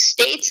F.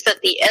 states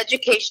that the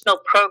educational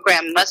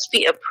program must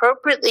be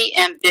appropriately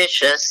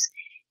ambitious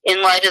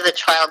in light of the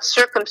child's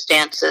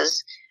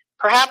circumstances,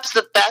 perhaps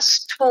the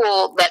best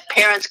tool that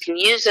parents can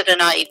use at an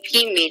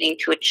IEP meeting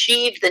to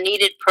achieve the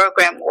needed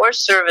program or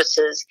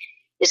services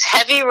is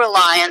heavy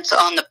reliance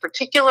on the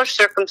particular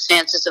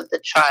circumstances of the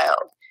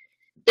child.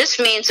 This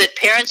means that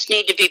parents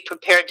need to be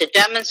prepared to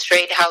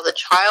demonstrate how the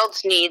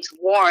child's needs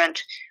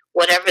warrant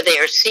whatever they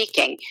are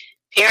seeking.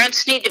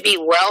 Parents need to be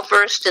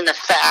well-versed in the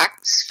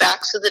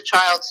facts of the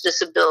child's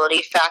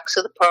disability, facts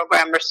of the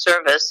program or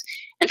service,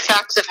 and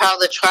facts of how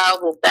the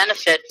child will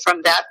benefit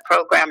from that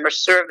program or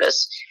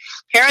service.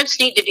 Parents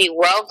need to be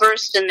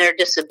well-versed in their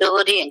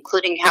disability,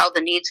 including how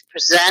the needs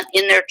present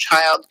in their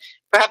child,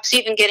 perhaps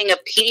even getting a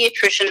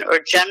pediatrician or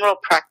general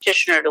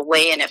practitioner to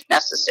weigh in if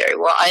necessary.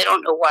 Well, I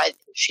don't know why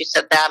she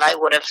said that. I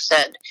would have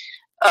said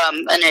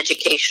an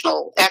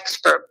educational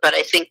expert, but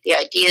I think the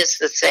idea is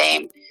the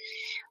same.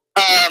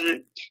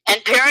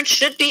 And parents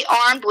should be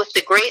armed with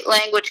the great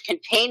language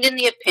contained in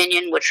the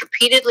opinion, which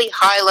repeatedly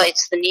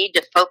highlights the need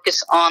to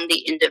focus on the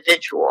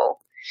individual.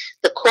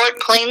 The court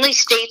plainly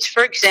states,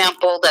 for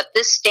example, that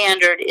this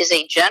standard is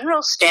a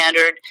general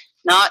standard,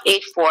 not a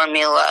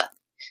formula.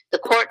 The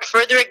court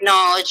further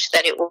acknowledged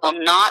that it will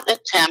not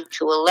attempt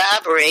to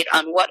elaborate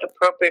on what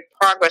appropriate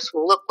progress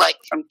will look like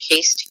from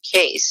case to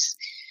case.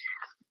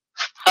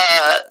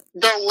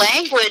 The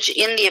language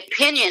in the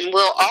opinion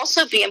will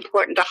also be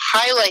important to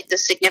highlight the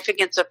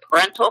significance of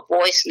parental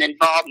voice and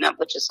involvement,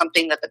 which is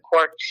something that the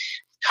court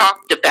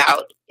talked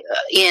about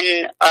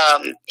in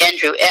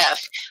Andrew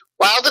F.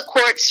 While the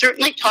court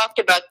certainly talked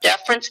about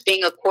deference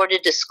being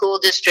accorded to school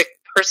district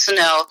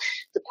personnel,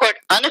 the court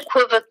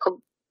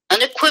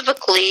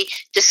unequivocally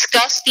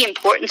discussed the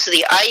importance of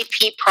the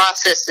IEP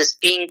process as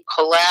being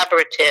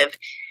collaborative.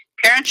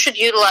 Parents should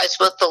utilize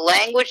both the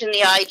language in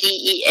the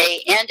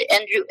IDEA and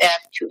Andrew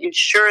F. to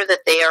ensure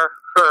that they are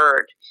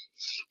heard.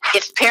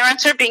 If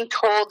parents are being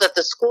told that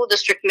the school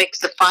district makes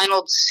the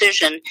final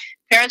decision,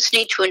 parents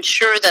need to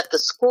ensure that the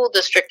school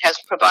district has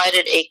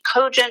provided a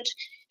cogent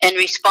and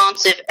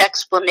responsive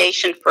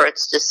explanation for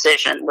its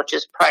decision, which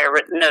is prior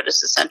written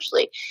notice,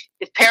 essentially.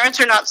 If parents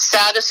are not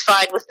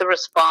satisfied with the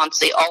response,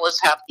 they always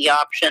have the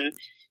option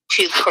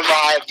to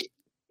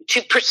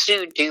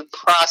pursue due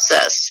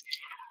process.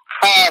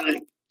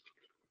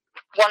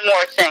 One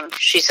more thing,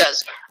 she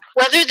says.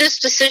 Whether this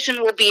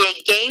decision will be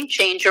a game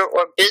changer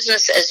or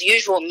business as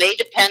usual may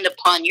depend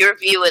upon your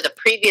view of the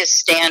previous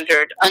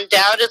standard.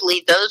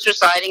 Undoubtedly, those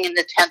residing in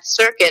the 10th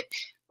Circuit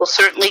will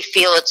certainly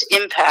feel its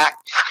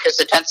impact, because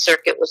the 10th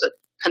Circuit was a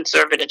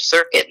conservative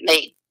circuit and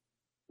they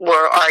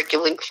were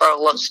arguing for a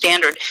low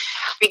standard.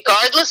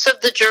 Regardless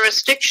of the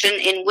jurisdiction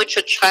in which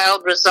a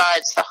child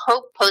resides, the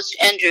hope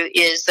post-Andrew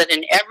is that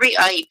in every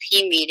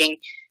IEP meeting,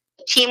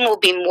 the team will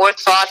be more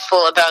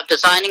thoughtful about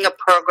designing a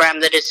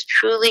program that is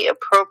truly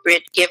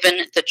appropriate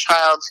given the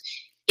child's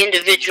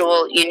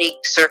individual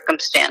unique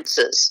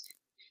circumstances.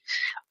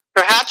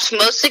 Perhaps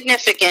most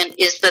significant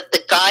is that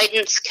the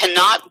guidance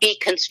cannot be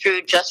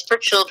construed just for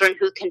children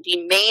who can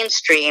be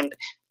mainstreamed,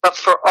 but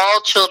for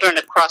all children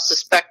across the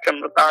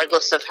spectrum,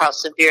 regardless of how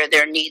severe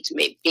their needs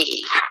may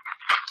be.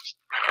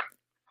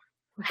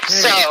 Okay.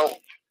 So,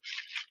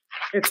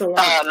 it's a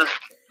lot.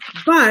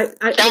 But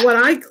what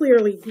I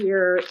clearly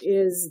hear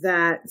is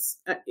that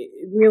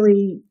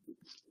really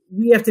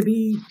we have to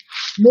be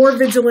more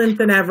vigilant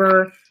than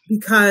ever,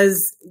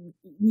 because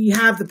we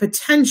have the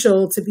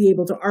potential to be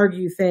able to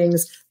argue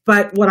things.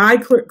 But what I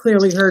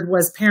clearly heard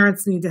was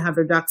parents need to have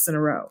their ducks in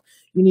a row.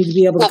 You need to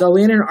be able to go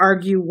in and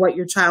argue what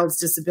your child's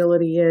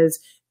disability is,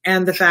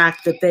 and the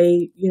fact that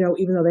they,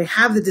 even though they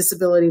have the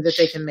disability, that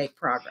they can make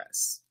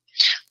progress.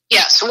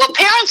 Yes. Well,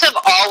 parents have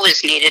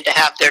always needed to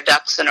have their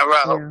ducks in a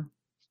row. Yeah.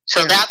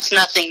 So that's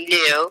nothing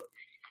new,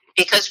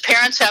 because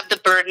parents have the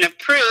burden of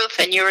proof,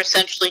 and you're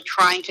essentially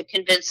trying to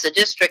convince the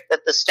district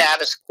that the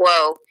status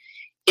quo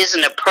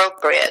isn't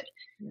appropriate.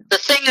 Yeah. The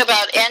thing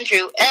about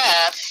Andrew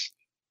F.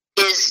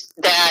 is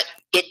that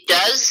it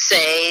does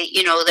say,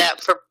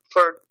 that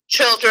for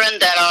children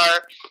that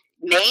are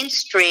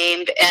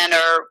mainstreamed and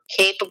are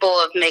capable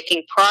of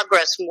making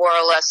progress more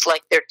or less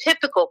like their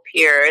typical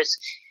peers,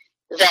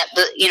 that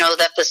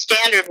the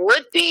standard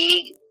would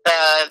be,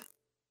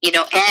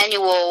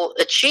 annual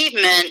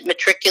achievement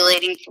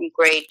matriculating from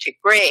grade to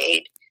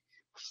grade.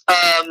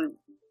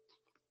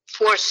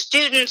 For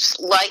students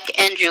like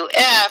Andrew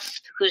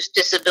F., whose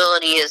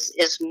disability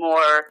is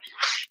more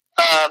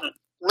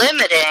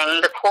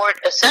limiting, the court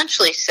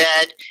essentially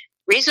said,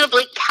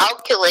 reasonably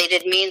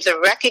calculated means a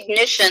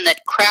recognition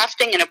that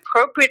crafting an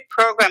appropriate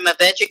program of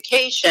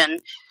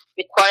education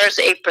requires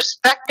a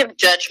prospective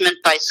judgment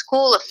by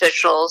school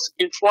officials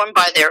informed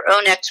by their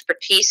own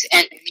expertise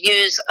and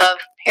views of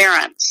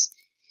parents.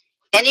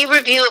 Any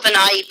review of an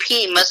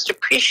IEP must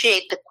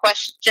appreciate the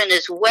question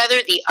is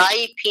whether the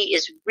IEP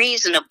is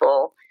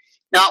reasonable,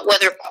 not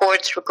whether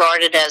courts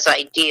regard it as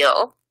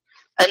ideal.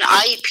 An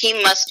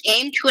IEP must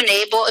aim to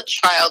enable a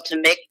child to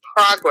make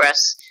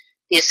progress.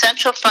 The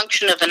essential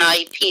function of an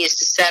IEP is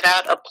to set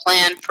out a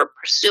plan for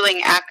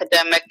pursuing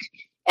academic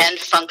and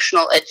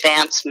functional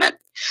advancement.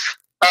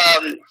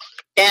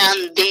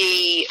 And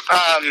the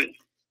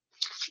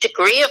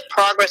degree of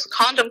progress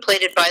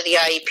contemplated by the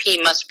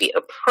IEP must be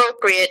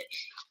appropriate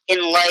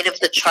in light of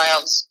the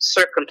child's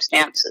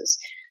circumstances.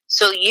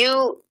 So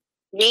you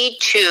need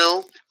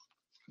to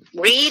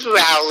read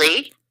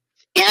Rowley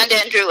and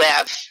Andrew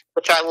F.,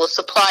 which I will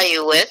supply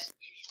you with,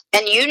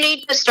 and you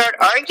need to start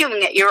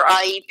arguing at your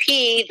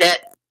IEP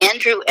that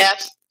Andrew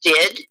F.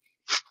 did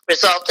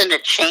result in a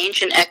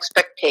change in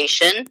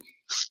expectation,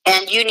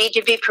 and you need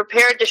to be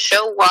prepared to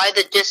show why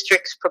the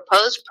district's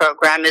proposed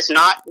program is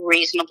not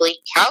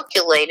reasonably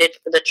calculated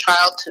for the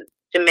child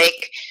to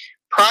make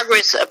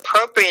progress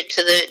appropriate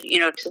to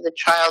the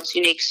child's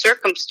unique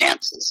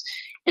circumstances.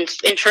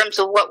 In terms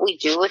of what we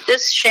do with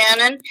this,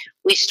 Shannon,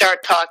 we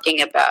start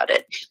talking about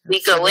it.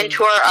 We go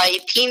into our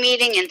IEP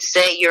meeting and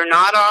say, you're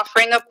not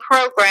offering a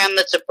program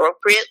that's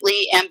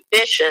appropriately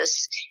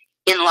ambitious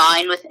in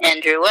line with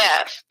Andrew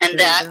F. And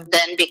that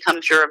then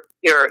becomes your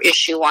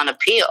issue on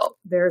appeal.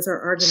 There's our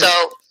argument.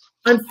 So,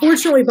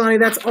 unfortunately, Bonnie,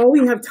 that's all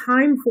we have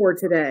time for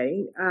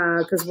today,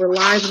 because we're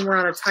live and we're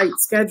on a tight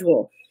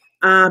schedule.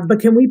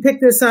 But can we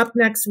pick this up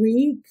next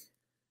week?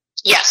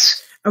 Yes.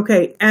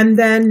 Okay, and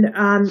then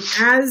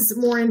as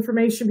more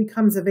information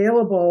becomes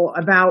available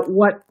about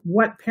what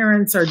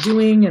parents are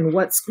doing and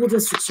what school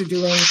districts are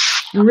doing,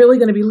 we're really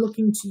going to be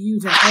looking to you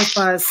to help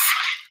us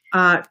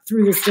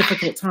through this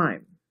difficult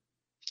time.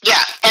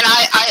 Yeah, and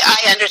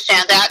I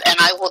understand that, and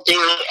I will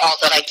do all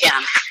that I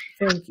can.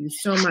 Thank you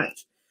so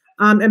much.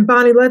 And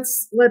Bonnie,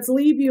 let's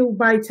leave you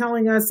by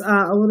telling us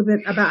a little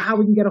bit about how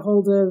we can get a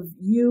hold of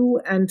you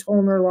and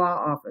Tollner Law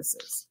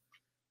Offices.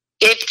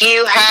 If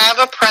you have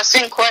a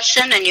pressing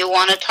question and you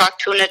want to talk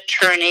to an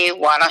attorney,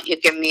 why don't you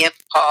give me a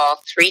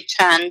call,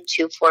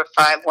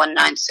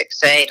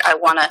 310-245-1968. I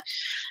want to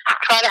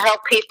try to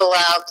help people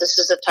out. This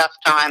is a tough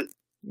time.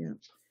 Yeah.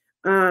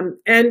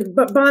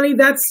 But Bonnie,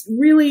 that's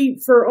really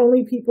for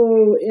only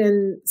people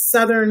in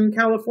Southern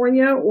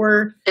California,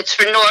 or? It's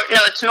for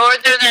it's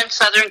Northern and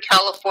Southern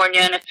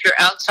California. And if you're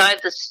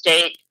outside the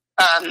state,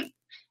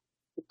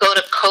 go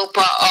to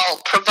COPA. I'll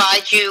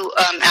provide you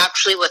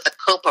actually with a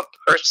COPA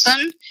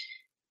person.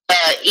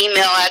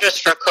 Email address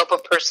for a COPA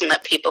person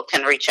that people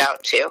can reach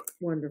out to.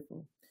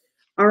 Wonderful.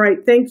 All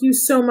right. Thank you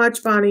so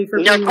much, Bonnie, for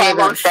being with us. No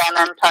problem,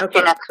 Shannon. Talk to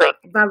you next week.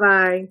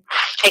 Bye-bye.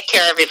 Take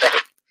care, everybody.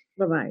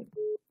 Bye-bye.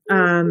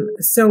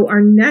 So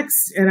our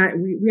next,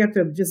 and we have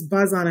to just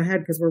buzz on ahead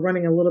because we're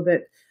running a little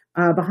bit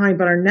behind,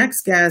 but our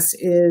next guest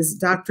is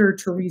Dr.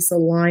 Teresa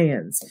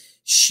Lyons.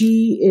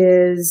 She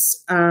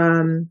is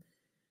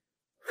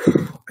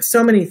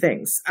so many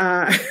things,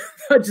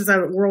 just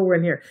a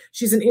whirlwind here.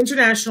 She's an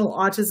international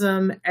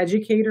autism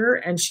educator,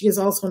 and she is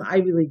also an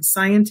Ivy League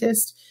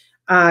scientist.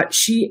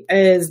 She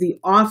is the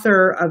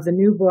author of the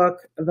new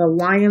book, The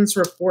Lyons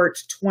Report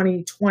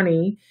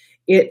 2020.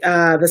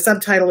 The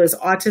subtitle is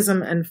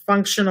Autism and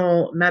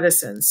Functional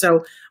Medicine.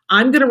 So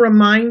I'm going to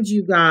remind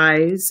you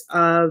guys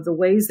of the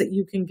ways that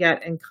you can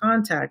get in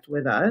contact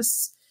with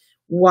us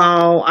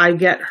while I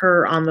get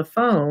her on the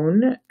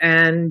phone.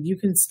 And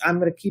I'm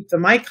going to keep the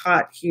mic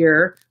hot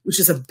here,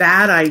 which is a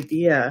bad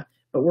idea,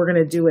 but we're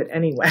going to do it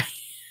anyway.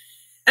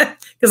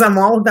 Because I'm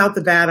all about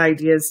the bad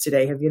ideas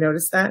today. Have you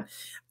noticed that?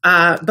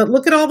 But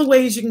look at all the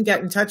ways you can get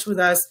in touch with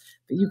us,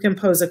 that you can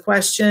pose a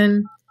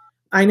question.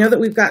 I know that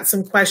we've got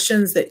some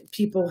questions that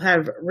people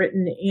have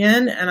written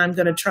in, and I'm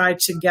going to try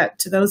to get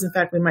to those. In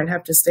fact, we might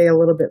have to stay a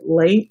little bit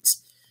late.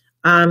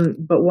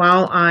 But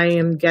while I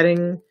am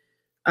getting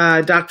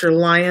Dr.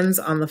 Lyons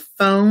on the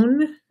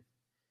phone,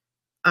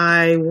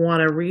 I want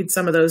to read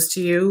some of those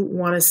to you.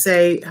 Want to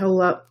say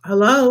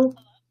hello.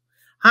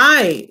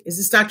 Hi, is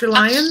this Dr.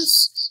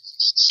 Lyons?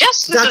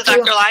 Yes, this is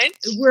Dr.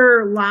 Lyons.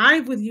 We're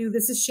live with you.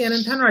 This is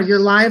Shannon Penrod. You're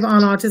live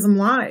on Autism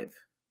Live.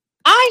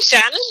 Hi,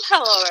 Shannon.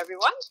 Hello,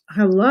 everyone.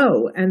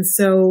 Hello. And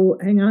so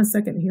hang on a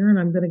second here, and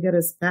I'm going to get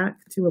us back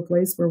to a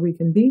place where we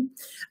can be.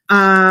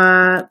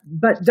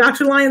 But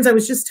Dr. Lyons, I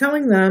was just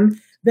telling them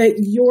that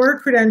your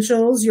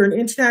credentials, you're an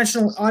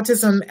international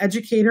autism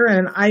educator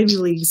and an Ivy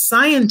League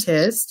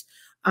scientist,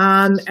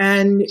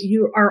 and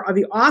you are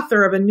the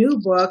author of a new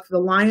book, The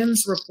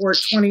Lyons Report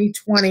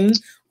 2020,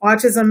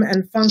 Autism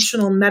and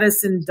Functional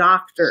Medicine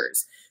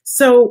Doctors.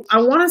 So I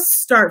want to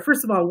start,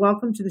 first of all,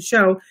 welcome to the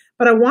show,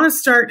 but I want to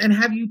start and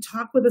have you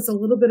talk with us a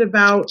little bit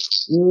about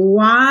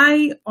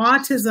why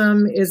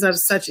autism is of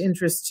such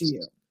interest to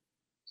you.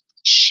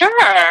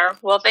 Sure.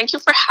 Well, thank you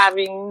for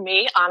having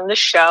me on the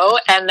show.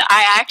 And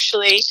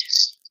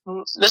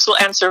this will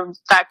answer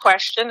that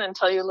question and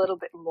tell you a little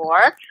bit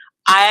more.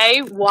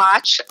 I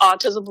watch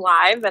Autism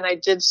Live, and I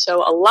did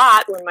so a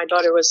lot when my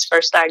daughter was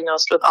first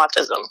diagnosed with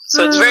autism.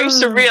 So it's very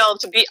surreal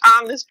to be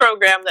on this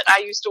program that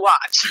I used to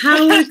watch.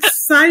 How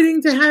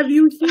exciting to have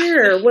you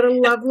here. What a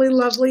lovely,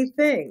 lovely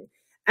thing.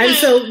 And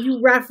so you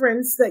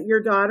referenced that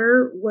your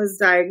daughter was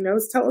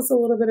diagnosed. Tell us a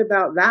little bit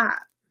about that.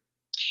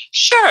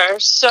 Sure.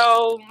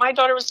 So my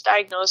daughter was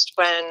diagnosed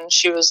when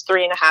she was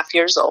 3.5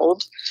 years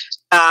old.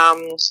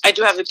 I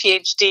do have a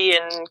PhD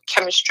in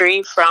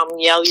chemistry from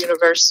Yale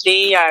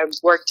University. I've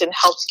worked in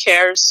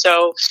healthcare.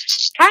 So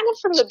kind of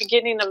from the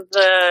beginning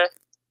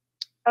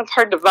of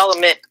her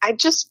development,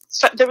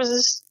 there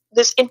was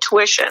this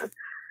intuition,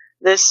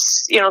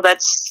 that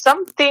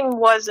something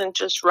wasn't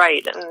just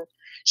right. And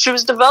she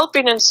was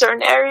developing in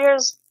certain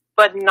areas,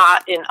 but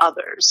not in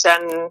others.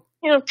 And,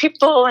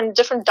 people and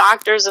different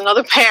doctors and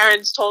other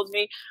parents told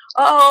me,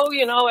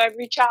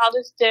 every child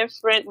is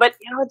different. But,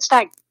 it's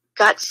that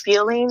gut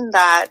feeling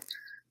that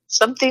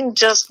something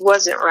just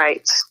wasn't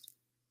right.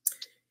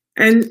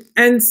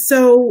 And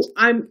so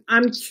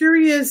I'm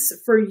curious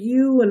for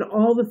you and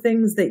all the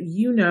things that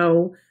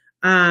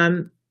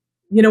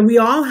we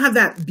all have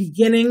that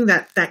beginning,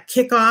 that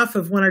kickoff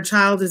of when our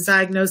child is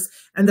diagnosed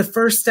and the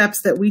first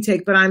steps that we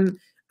take. But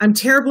I'm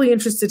terribly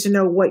interested to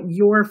know what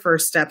your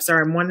first steps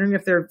are. I'm wondering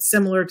if they're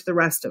similar to the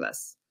rest of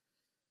us.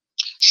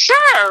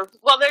 Sure.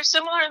 Well, they're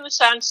similar in the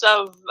sense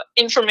of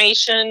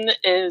information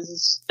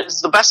is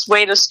the best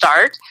way to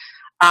start.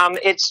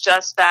 It's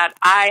just that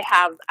I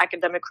have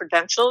academic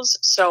credentials,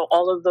 so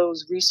all of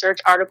those research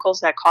articles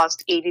that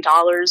cost $80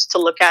 to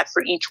look at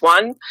for each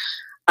one,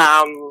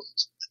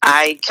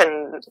 I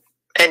can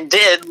and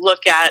did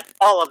look at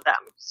all of them.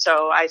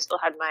 So I still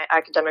had my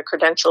academic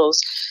credentials.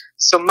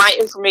 So my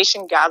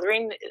information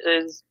gathering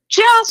is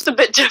just a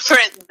bit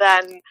different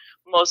than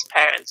most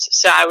parents.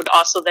 So I would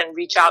also then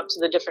reach out to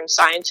the different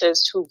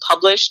scientists who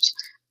published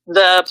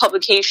the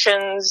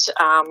publications,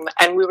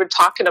 and we would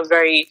talk in a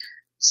very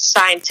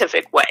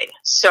scientific way.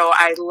 So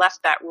I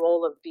left that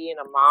role of being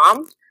a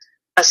mom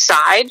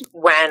aside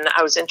when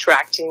I was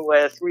interacting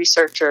with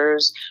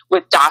researchers,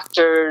 with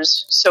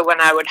doctors. So when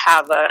I would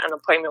have an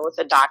appointment with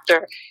a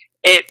doctor,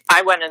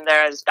 I went in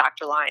there as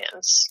Dr.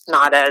 Lyons,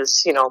 not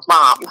as,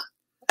 mom.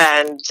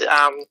 And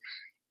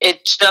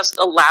it just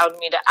allowed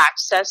me to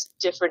access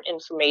different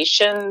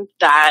information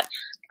that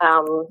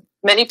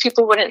many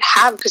people wouldn't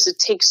have because it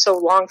takes so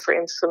long for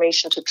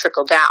information to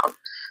trickle down.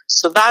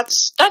 So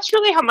that's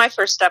really how my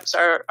first steps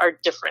are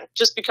different,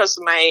 just because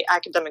of my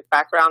academic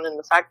background and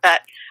the fact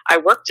that I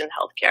worked in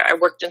healthcare. I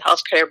worked in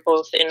healthcare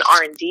both in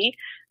R&D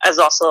as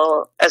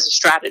also as a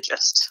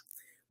strategist.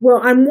 Well,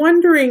 I'm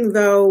wondering,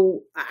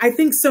 though, I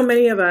think so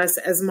many of us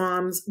as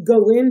moms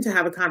go in to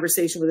have a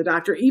conversation with a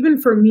doctor. Even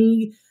for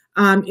me,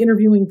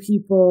 interviewing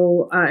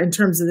people in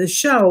terms of this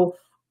show,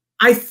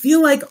 I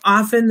feel like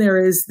often there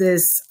is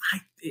this,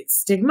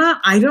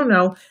 stigma, I don't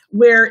know,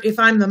 where if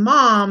I'm the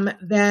mom,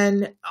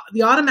 then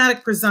the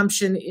automatic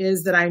presumption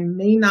is that I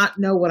may not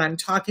know what I'm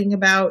talking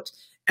about,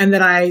 and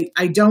that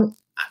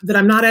that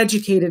I'm not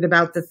educated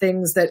about the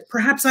things that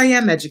perhaps I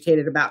am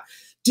educated about.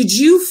 Did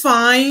you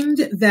find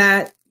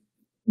that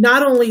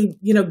not only,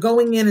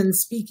 going in and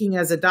speaking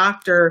as a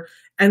doctor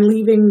and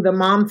leaving the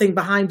mom thing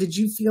behind, did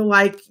you feel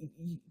like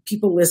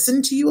people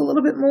listened to you a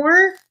little bit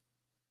more?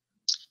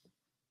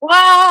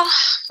 Well,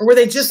 or were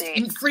they just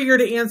freer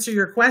to answer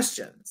your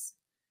questions?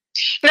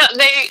 No,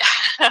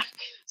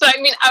 so I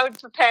mean, I would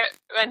prepare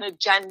an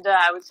agenda.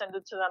 I would send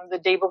it to them the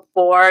day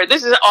before.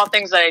 This is all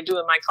things that I do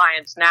with my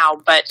clients now.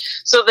 But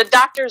so the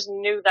doctors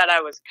knew that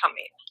I was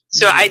coming.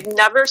 So I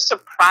never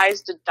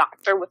surprised a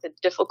doctor with a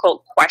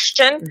difficult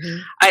question. Mm-hmm.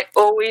 I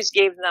always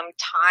gave them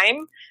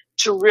time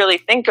to really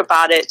think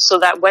about it, so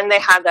that when they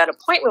had that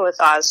appointment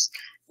with us,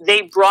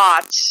 they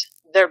brought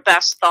their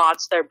best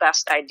thoughts, their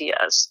best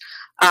ideas.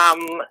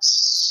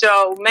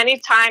 So many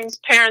times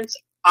parents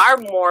are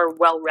more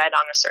well-read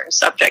on a certain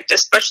subject,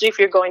 especially if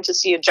you're going to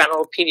see a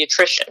general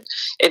pediatrician.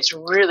 It's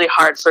really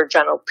hard for a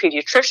general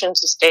pediatrician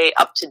to stay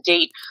up to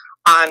date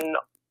on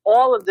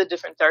all of the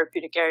different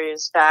therapeutic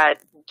areas that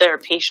their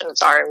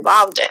patients are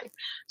involved in.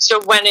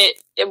 So when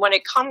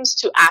it comes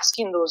to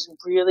asking those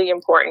really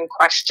important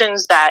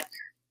questions that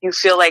you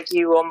feel like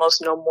you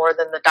almost know more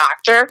than the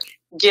doctor,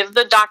 give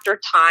the doctor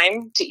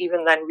time to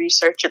even then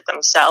research it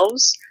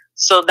themselves,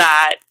 so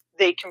that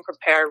they can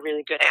prepare a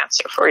really good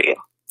answer for you.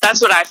 That's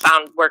what I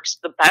found works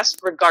the best,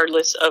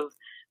 regardless of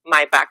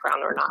my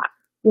background or not.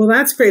 Well,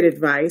 that's great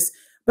advice.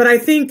 But I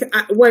think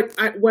what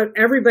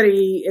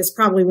everybody is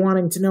probably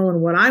wanting to know,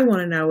 and what I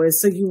want to know,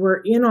 is, so you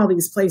were in all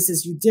these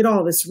places, you did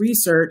all this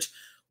research.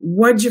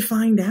 What'd you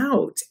find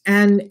out?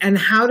 And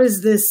how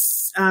does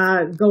this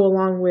go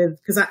along with,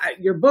 because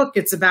your book,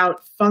 it's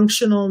about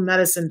functional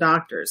medicine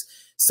doctors.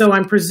 So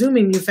I'm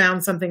presuming you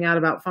found something out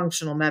about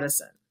functional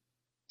medicine.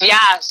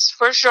 Yes,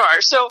 for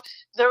sure. So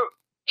there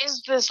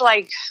is this,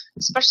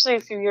 especially a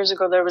few years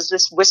ago, there was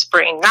this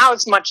whispering. Now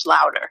it's much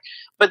louder,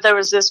 but there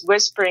was this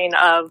whispering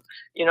of,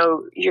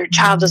 your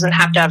child doesn't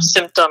have to have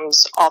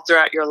symptoms all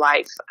throughout your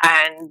life,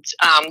 and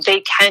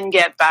they can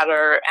get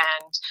better.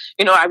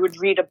 And, I would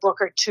read a book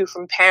or two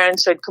from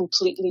parents who had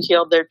completely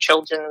healed their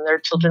children, and their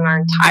children are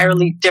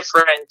entirely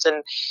different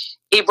and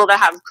able to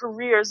have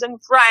careers and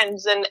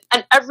friends and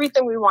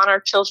everything we want our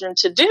children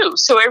to do.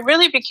 So it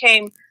really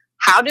became,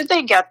 how did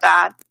they get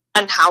that,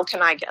 and how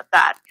can I get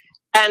that?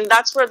 And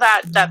that's where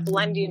that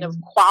blending of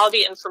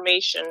quality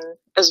information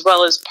as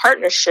well as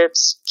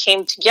partnerships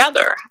came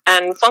together.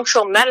 And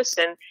functional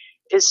medicine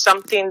is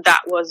something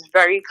that was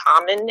very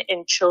common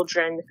in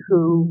children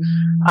who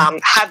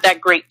had that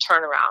great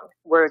turnaround,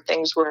 where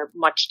things were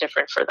much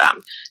different for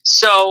them.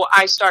 So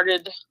I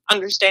started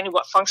understanding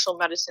what functional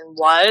medicine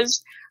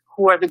was,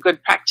 who are the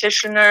good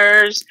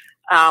practitioners,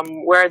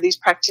 where are these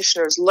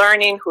practitioners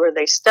learning, who are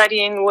they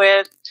studying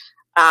with.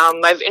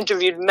 I've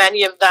interviewed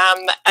many of them.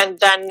 And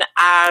then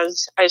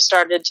as I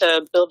started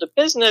to build a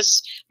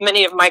business,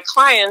 many of my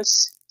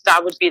clients,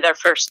 that would be their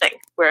first thing,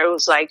 where it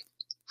was like,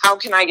 how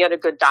can I get a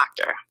good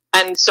doctor?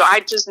 And so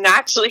I just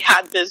naturally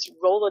had this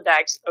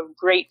Rolodex of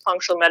great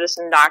functional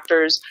medicine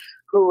doctors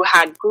who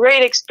had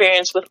great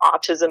experience with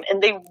autism,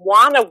 and they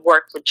want to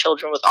work with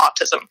children with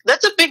autism.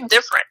 That's a big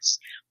difference.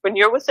 When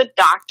you're with a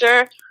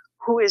doctor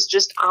who is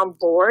just on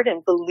board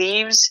and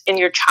believes in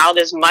your child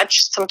as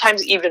much,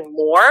 sometimes even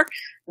more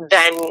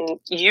than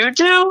you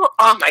do,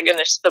 oh my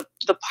goodness,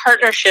 the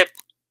partnership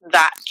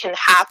that can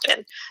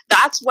happen.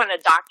 That's when a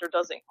doctor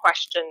doesn't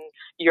question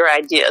your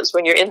ideas.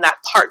 When you're in that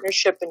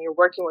partnership and you're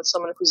working with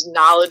someone who's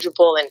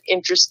knowledgeable and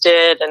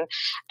interested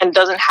and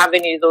doesn't have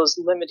any of those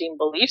limiting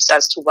beliefs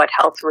as to what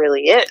health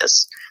really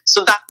is.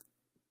 So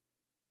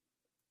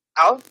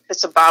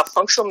it's about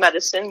functional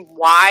medicine,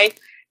 why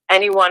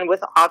anyone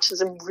with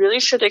autism really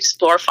should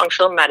explore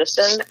functional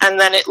medicine. And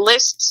then it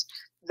lists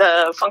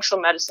the functional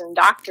medicine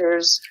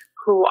doctors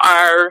who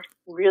are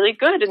really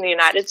good in the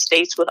United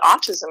States with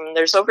autism.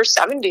 There's over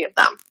 70 of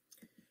them.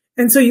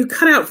 And so you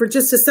cut out for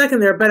just a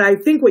second there, but I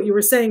think what you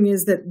were saying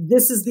is that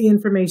this is the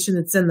information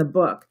that's in the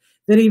book.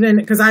 That even,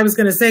 because I was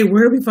going to say,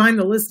 where do we find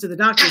the list of the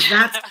doctors?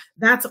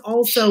 That's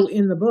also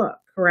in the book,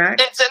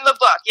 correct? It's in the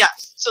book,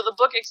 yes. So the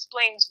book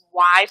explains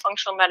why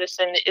functional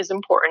medicine is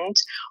important,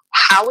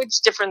 how it's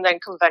different than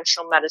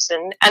conventional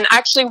medicine, and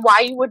actually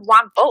why you would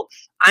want both.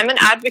 I'm an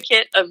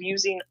advocate of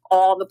using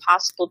all the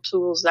possible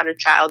tools that a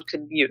child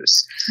could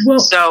use. Well,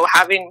 so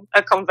having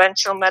a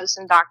conventional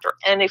medicine doctor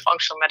and a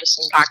functional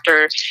medicine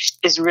doctor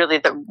is really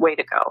the way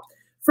to go.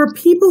 For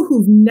people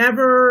who've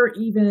never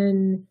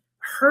even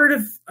heard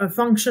of a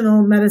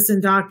functional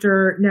medicine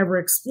doctor, never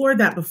explored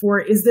that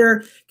before,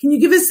 can you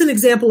give us an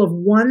example of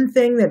one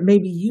thing that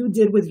maybe you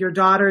did with your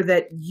daughter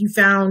that you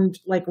found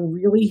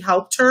really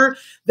helped her,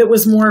 that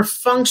was more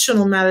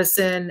functional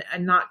medicine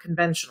and not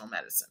conventional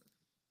medicine?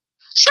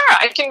 Sure,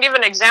 I can give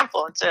an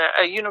example. It's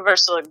a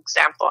universal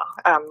example.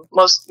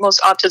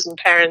 Most autism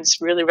parents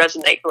really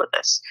resonate with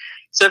this.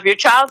 So if your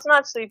child's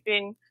not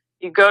sleeping,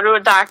 you go to a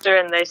doctor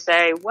and they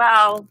say,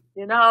 well,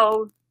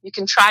 You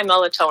can try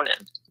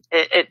melatonin.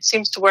 It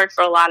seems to work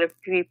for a lot of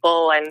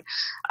people, and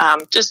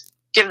just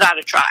give that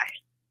a try,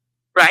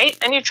 right?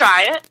 And you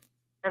try it,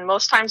 and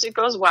most times it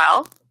goes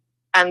well.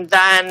 And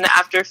then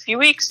after a few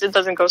weeks, it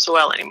doesn't go so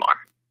well anymore,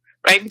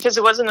 right? Because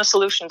it wasn't a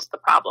solution to the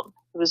problem.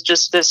 It was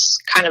just this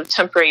kind of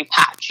temporary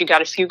patch. You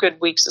got a few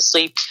good weeks of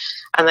sleep,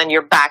 and then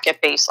you're back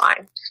at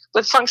baseline.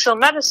 With functional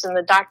medicine,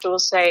 the doctor will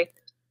say,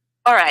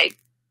 all right,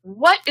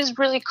 what is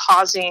really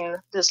causing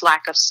this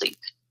lack of sleep?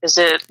 Is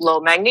it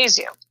low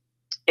magnesium?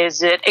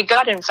 Is it a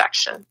gut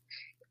infection?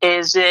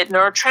 Is it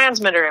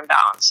neurotransmitter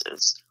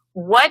imbalances?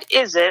 What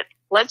is it?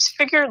 Let's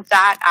figure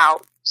that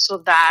out so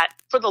that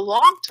for the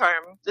long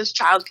term, this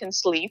child can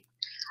sleep.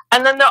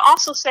 And then they'll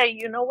also say,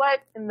 you know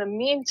what? In the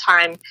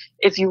meantime,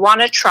 if you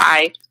want to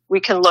try, we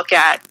can look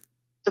at,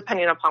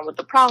 depending upon what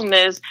the problem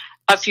is,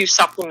 a few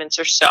supplements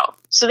or so.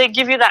 So they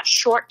give you that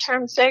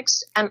short-term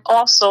fix, and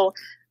also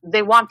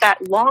they want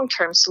that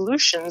long-term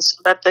solution so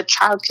that the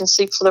child can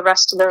sleep for the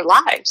rest of their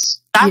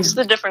lives. That's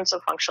the difference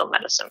of functional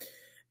medicine.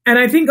 And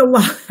I think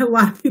a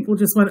lot of people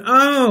just went,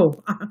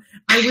 oh,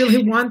 I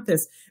really want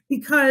this.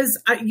 Because,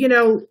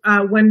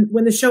 when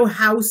the show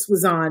House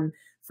was on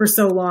for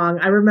so long,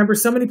 I remember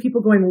so many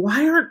people going,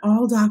 why aren't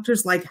all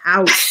doctors like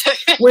House?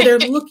 Where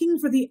they're looking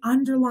for the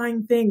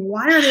underlying thing.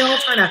 Why are they all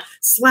trying to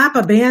slap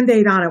a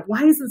Band-Aid on it?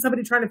 Why isn't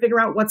somebody trying to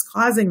figure out what's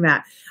causing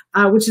that?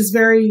 Which is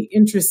very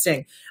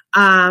interesting.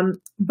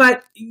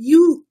 But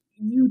you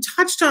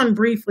touched on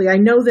briefly, I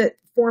know that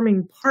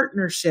forming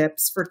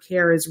partnerships for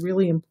care is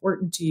really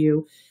important to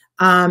you.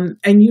 And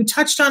you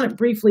touched on it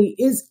briefly.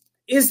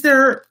 Is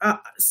there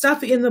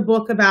stuff in the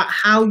book about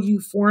how you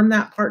form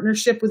that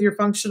partnership with your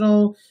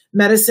functional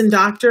medicine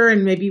doctor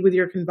and maybe with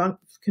your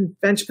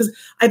convention? Because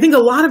I think a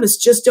lot of us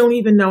just don't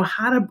even know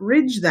how to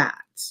bridge that.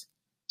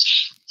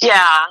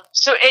 Yeah.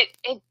 So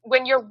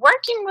when you're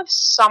working with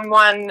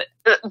someone,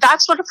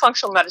 that's what a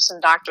functional medicine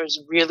doctor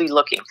is really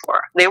looking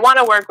for. They want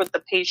to work with the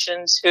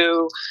patients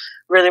who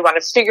really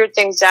want to figure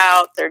things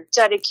out. They're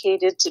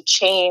dedicated to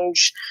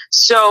change.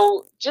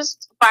 So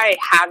just by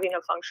having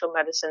a functional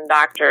medicine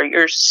doctor,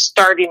 you're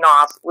starting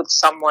off with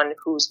someone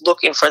who's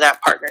looking for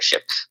that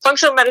partnership.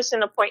 Functional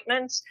medicine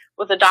appointments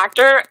with a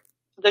doctor,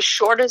 the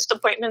shortest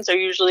appointments are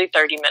usually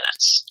 30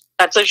 minutes.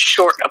 That's a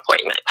short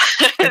appointment.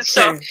 Okay.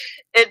 So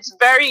it's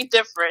very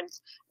different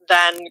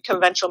than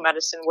conventional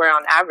medicine, where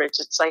on average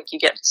it's like you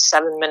get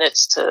 7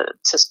 minutes to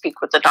speak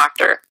with the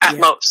doctor at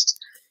most.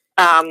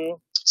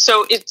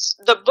 So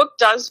the book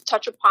does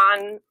touch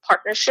upon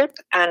partnership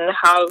and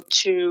how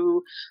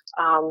to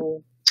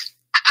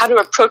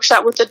approach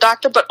that with the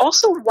doctor, but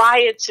also why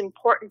it's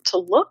important to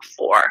look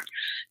for,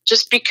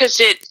 just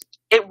because it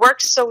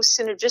works so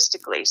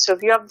synergistically. So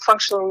if you have a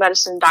functional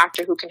medicine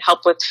doctor who can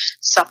help with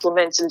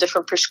supplements and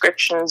different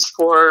prescriptions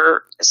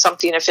for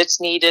something if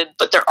it's needed,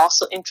 but they're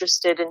also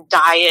interested in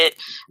diet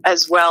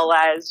as well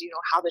as,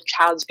 how the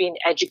child's being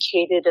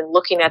educated and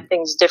looking at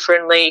things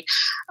differently.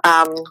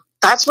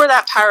 That's where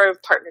that power of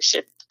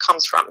partnership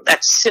comes from,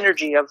 that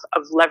synergy of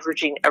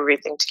leveraging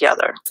everything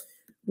together.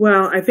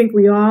 Well, I think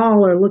we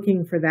all are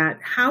looking for that.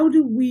 How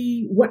do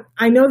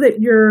I know that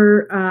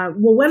you're,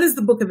 when is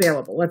the book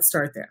available? Let's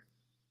start there.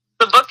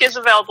 The book is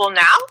available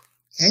now.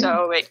 Okay.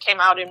 So it came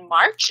out in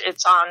March.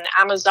 It's on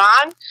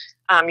Amazon.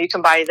 You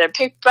can buy the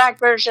paperback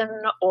version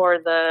or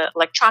the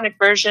electronic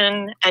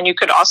version. And you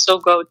could also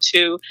go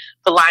to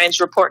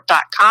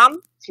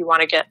thelionsreport.com if you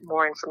want to get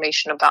more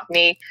information about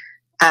me.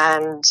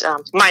 And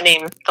my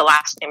name, the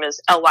last name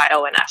is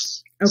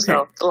Lyons. Okay.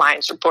 So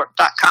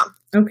thelionsreport.com.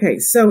 Okay.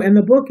 So, and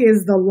the book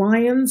is The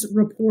Lyons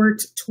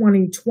Report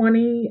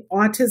 2020,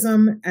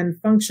 Autism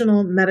and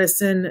Functional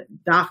Medicine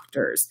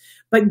Doctors.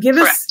 But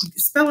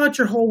spell out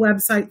your whole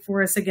website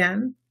for us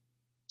again.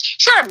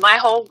 Sure.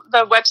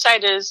 The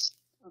website is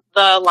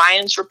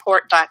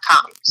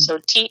thelionsreport.com. So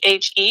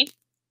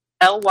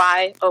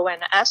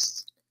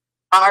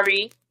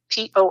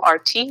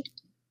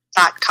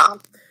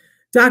THELYONSREPORT.com.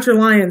 Dr.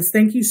 Lyons,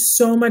 thank you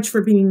so much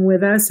for being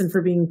with us and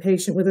for being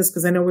patient with us,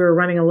 because I know we were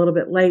running a little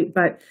bit late,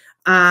 but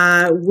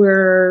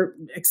we're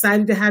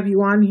excited to have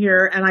you on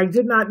here. And I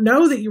did not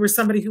know that you were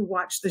somebody who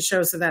watched the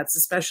show, so that's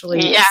especially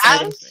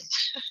exciting.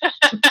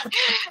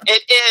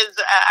 It is.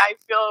 I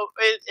feel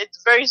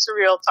it's very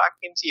surreal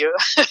talking to you.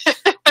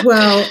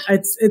 Well,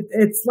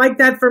 it's like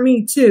that for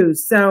me too.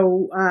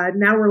 So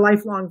now we're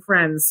lifelong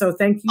friends. So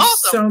thank you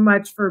so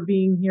much for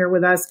being here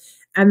with us.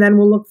 And then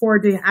we'll look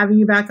forward to having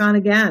you back on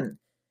again.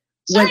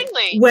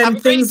 When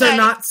things are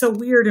not so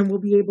weird, and we'll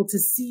be able to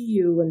see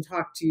you and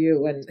talk to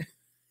you. And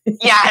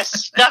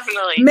yes,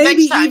 definitely.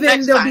 Maybe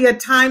there'll be a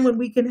time when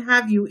we can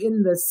have you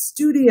in the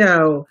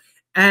studio.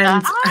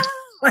 And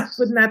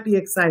wouldn't that be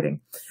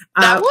exciting?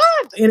 That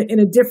would. In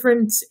a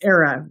different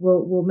era,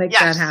 we'll make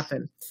that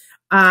happen.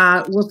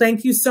 Well,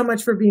 thank you so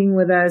much for being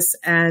with us.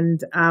 And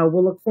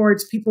we'll look forward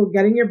to people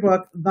getting your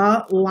book,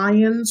 The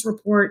Lyons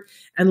Report.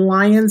 And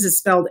Lyons is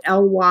spelled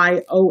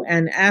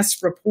Lyons,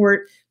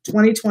 Report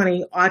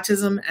 2020,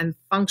 Autism and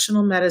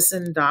Functional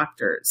Medicine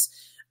Doctors.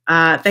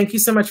 Thank you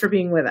so much for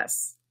being with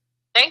us.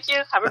 Thank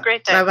you. Have a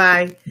great day.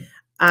 Bye-bye.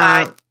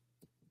 Bye.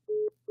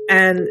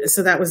 And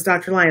so that was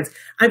Dr. Lyons.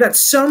 I've got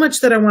so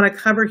much that I want to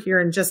cover here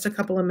in just a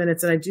couple of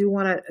minutes, and I do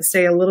want to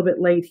stay a little bit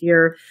late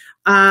here.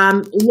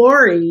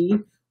 Lori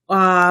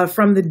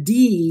from the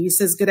D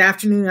says, good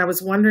afternoon. I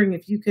was wondering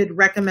if you could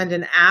recommend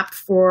an app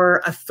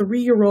for a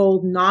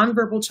 3-year-old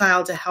nonverbal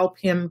child to help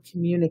him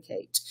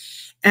communicate.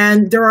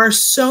 And there are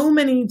so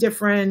many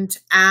different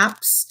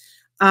apps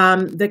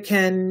that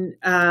can,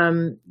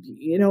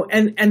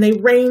 and they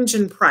range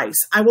in price.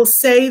 I will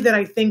say that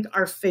I think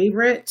our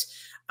favorite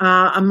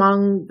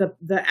among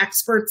the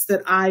experts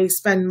that I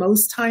spend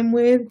most time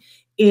with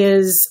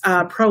is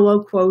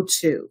Proloquo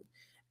 2.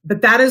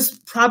 But that is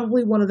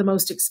probably one of the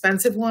most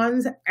expensive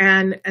ones.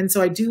 And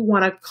so I do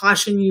want to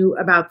caution you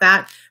about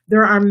that.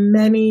 There are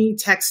many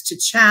text to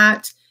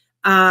chat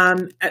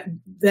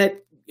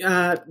that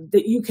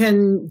you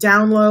can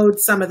download.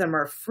 Some of them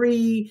are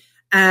free.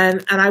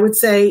 And I would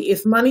say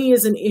if money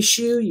is an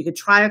issue, you could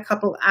try a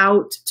couple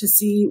out to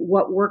see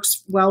what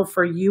works well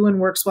for you and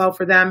works well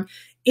for them.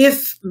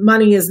 If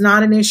money is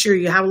not an issue,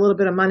 you have a little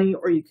bit of money,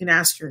 or you can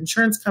ask your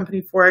insurance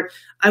company for it,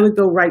 I would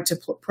go right to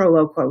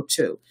Proloquo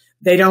 2.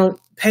 They don't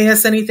pay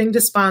us anything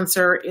to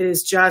sponsor. It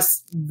is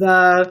just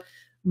the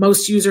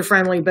most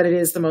user-friendly, but it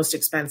is the most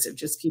expensive,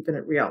 just keeping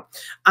it real.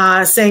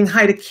 Saying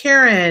hi to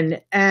Karen.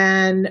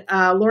 And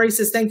Lori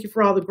says, thank you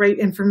for all the great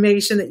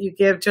information that you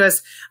give to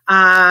us.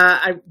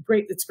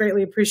 It's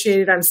greatly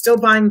appreciated. I'm still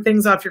buying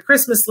things off your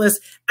Christmas list.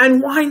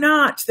 And why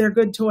not? They're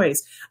good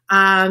toys.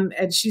 And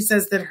she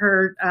says that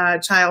her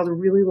child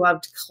really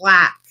loved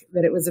Clack,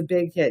 that it was a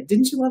big hit.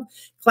 Didn't you love?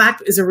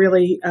 Clack is a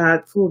really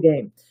cool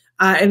game.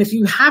 And if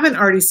you haven't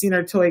already seen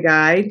our toy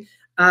guide,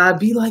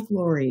 be like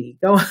Lori.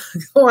 Go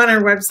on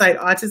our website,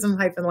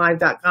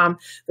 autism-live.com.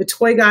 The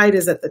toy guide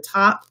is at the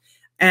top,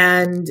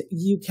 and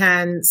you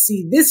can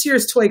see this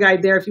year's toy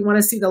guide there. If you want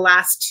to see the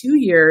last 2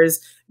 years,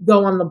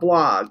 go on the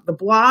blog. The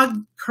blog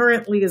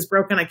currently is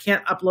broken. I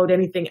can't upload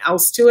anything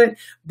else to it,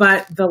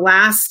 but the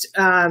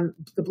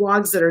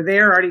blogs that are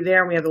there are already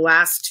there, and we have the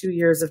last 2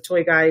 years of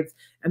toy guides,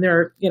 and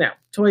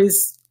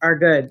toys are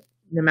good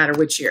no matter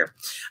which year.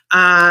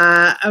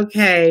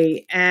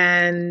 Okay,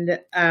 and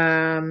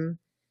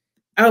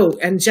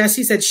and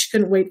Jessie said she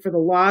couldn't wait for the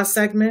law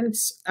segment.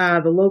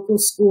 The local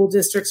school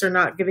districts are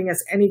not giving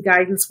us any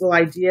guidance. Will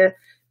IDEA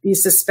be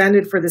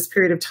suspended for this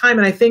period of time?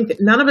 And I think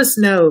none of us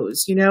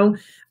knows.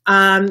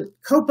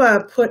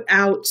 COPA put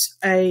out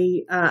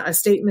a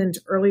statement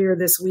earlier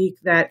this week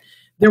that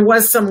there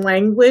was some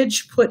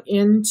language put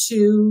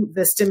into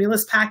the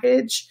stimulus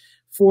package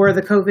for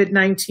the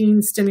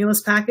COVID-19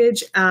 stimulus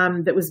package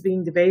that was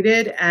being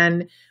debated,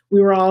 and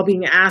we were all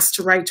being asked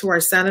to write to our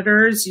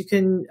senators. You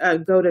can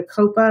go to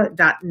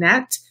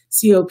copa.net,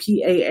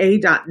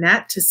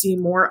 COPAA.net, to see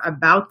more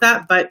about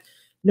that, but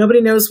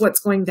nobody knows what's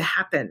going to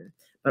happen.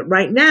 But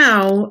right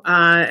now,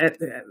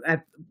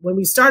 when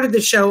we started the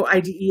show,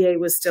 IDEA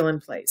was still in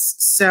place.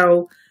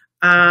 So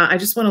I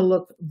just want to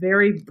look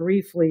very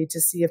briefly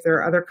to see if there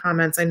are other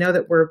comments. I know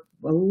that we're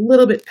a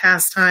little bit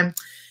past time.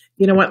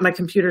 You know what? My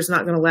computer's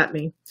not going to let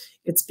me.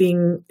 It's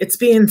being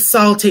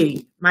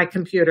salty, my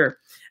computer,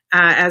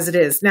 as it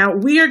is. Now,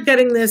 we are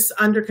getting this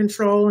under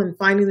control and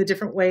finding the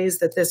different ways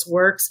that this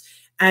works.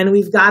 And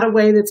we've got a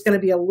way that's going to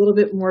be a little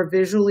bit more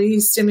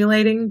visually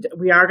stimulating.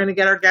 We are going to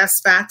get our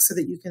guests back so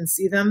that you can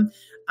see them.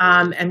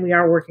 And we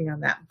are working on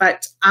that.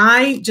 But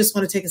I just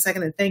want to take a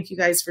second and thank you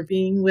guys for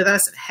being with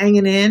us and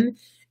hanging in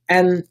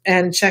and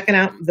checking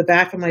out the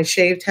back of my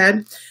shaved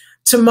head.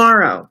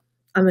 Tomorrow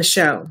on the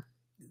show,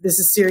 this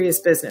is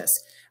serious business.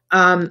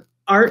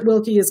 Art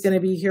Wilkie is going to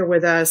be here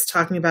with us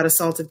talking about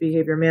assaultive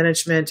behavior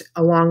management,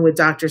 along with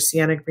Dr.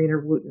 Sienna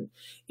Greener-Wooten.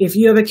 If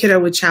you have a kiddo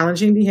with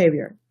challenging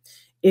behavior,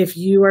 if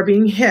you are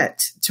being hit,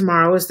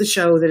 tomorrow is the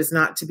show that is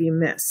not to be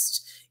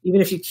missed.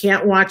 Even if you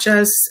can't watch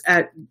us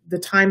at the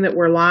time that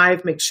we're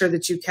live, make sure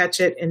that you catch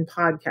it in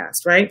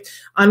podcast, right?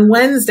 On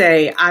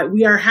Wednesday,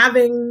 we are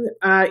having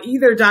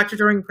either Dr.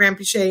 Doreen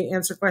Granpeesheh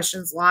answer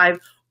questions live,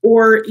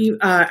 or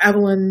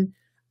Evelyn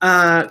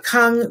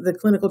Kung, the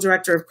clinical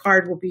director of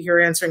CARD, will be here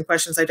answering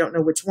questions. I don't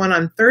know which one.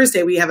 On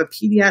Thursday, we have a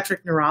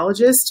pediatric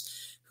neurologist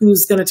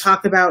who's going to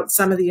talk about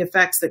some of the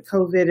effects that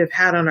COVID have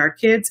had on our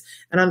kids.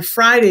 And on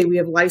Friday, we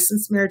have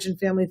licensed marriage and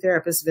family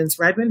therapist Vince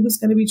Redmond, who's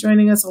going to be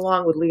joining us,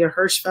 along with Leah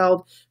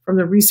Hirschfeld from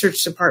the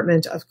research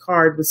department of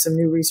CARD with some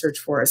new research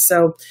for us.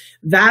 So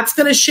that's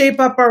going to shape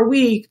up our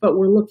week, but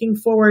we're looking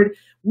forward.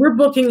 We're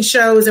booking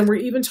shows, and we're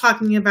even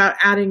talking about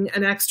adding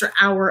an extra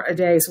hour a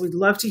day. So we'd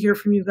love to hear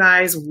from you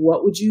guys.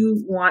 What would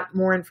you want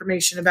more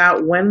information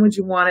about? When would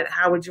you want it?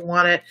 How would you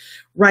want it?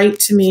 Write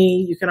to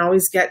me. You can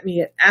always get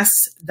me at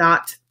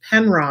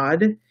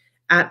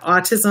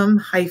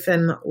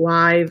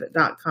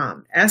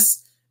s.penrod@autism-live.com.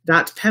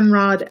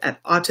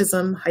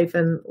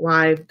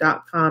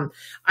 s.penrod@autism-live.com.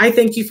 I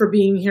thank you for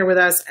being here with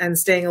us and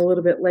staying a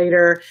little bit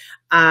later.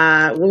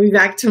 We'll be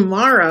back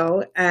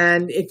tomorrow.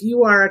 And if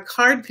you are a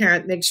CARD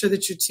parent, make sure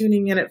that you're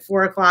tuning in at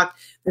 4:00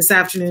 this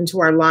afternoon to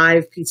our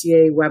live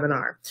PTA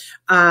webinar.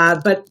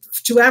 But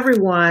to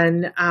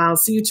everyone, I'll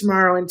see you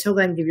tomorrow. Until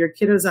then, give your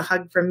kiddos a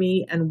hug from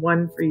me and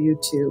one for you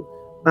too.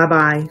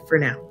 Bye-bye for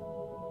now.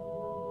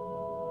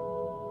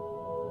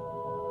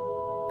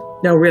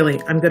 No,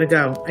 really, I'm going to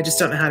go. I just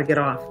don't know how to get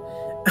off.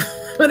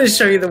 I'm going to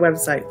show you the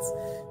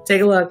websites.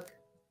 Take a look.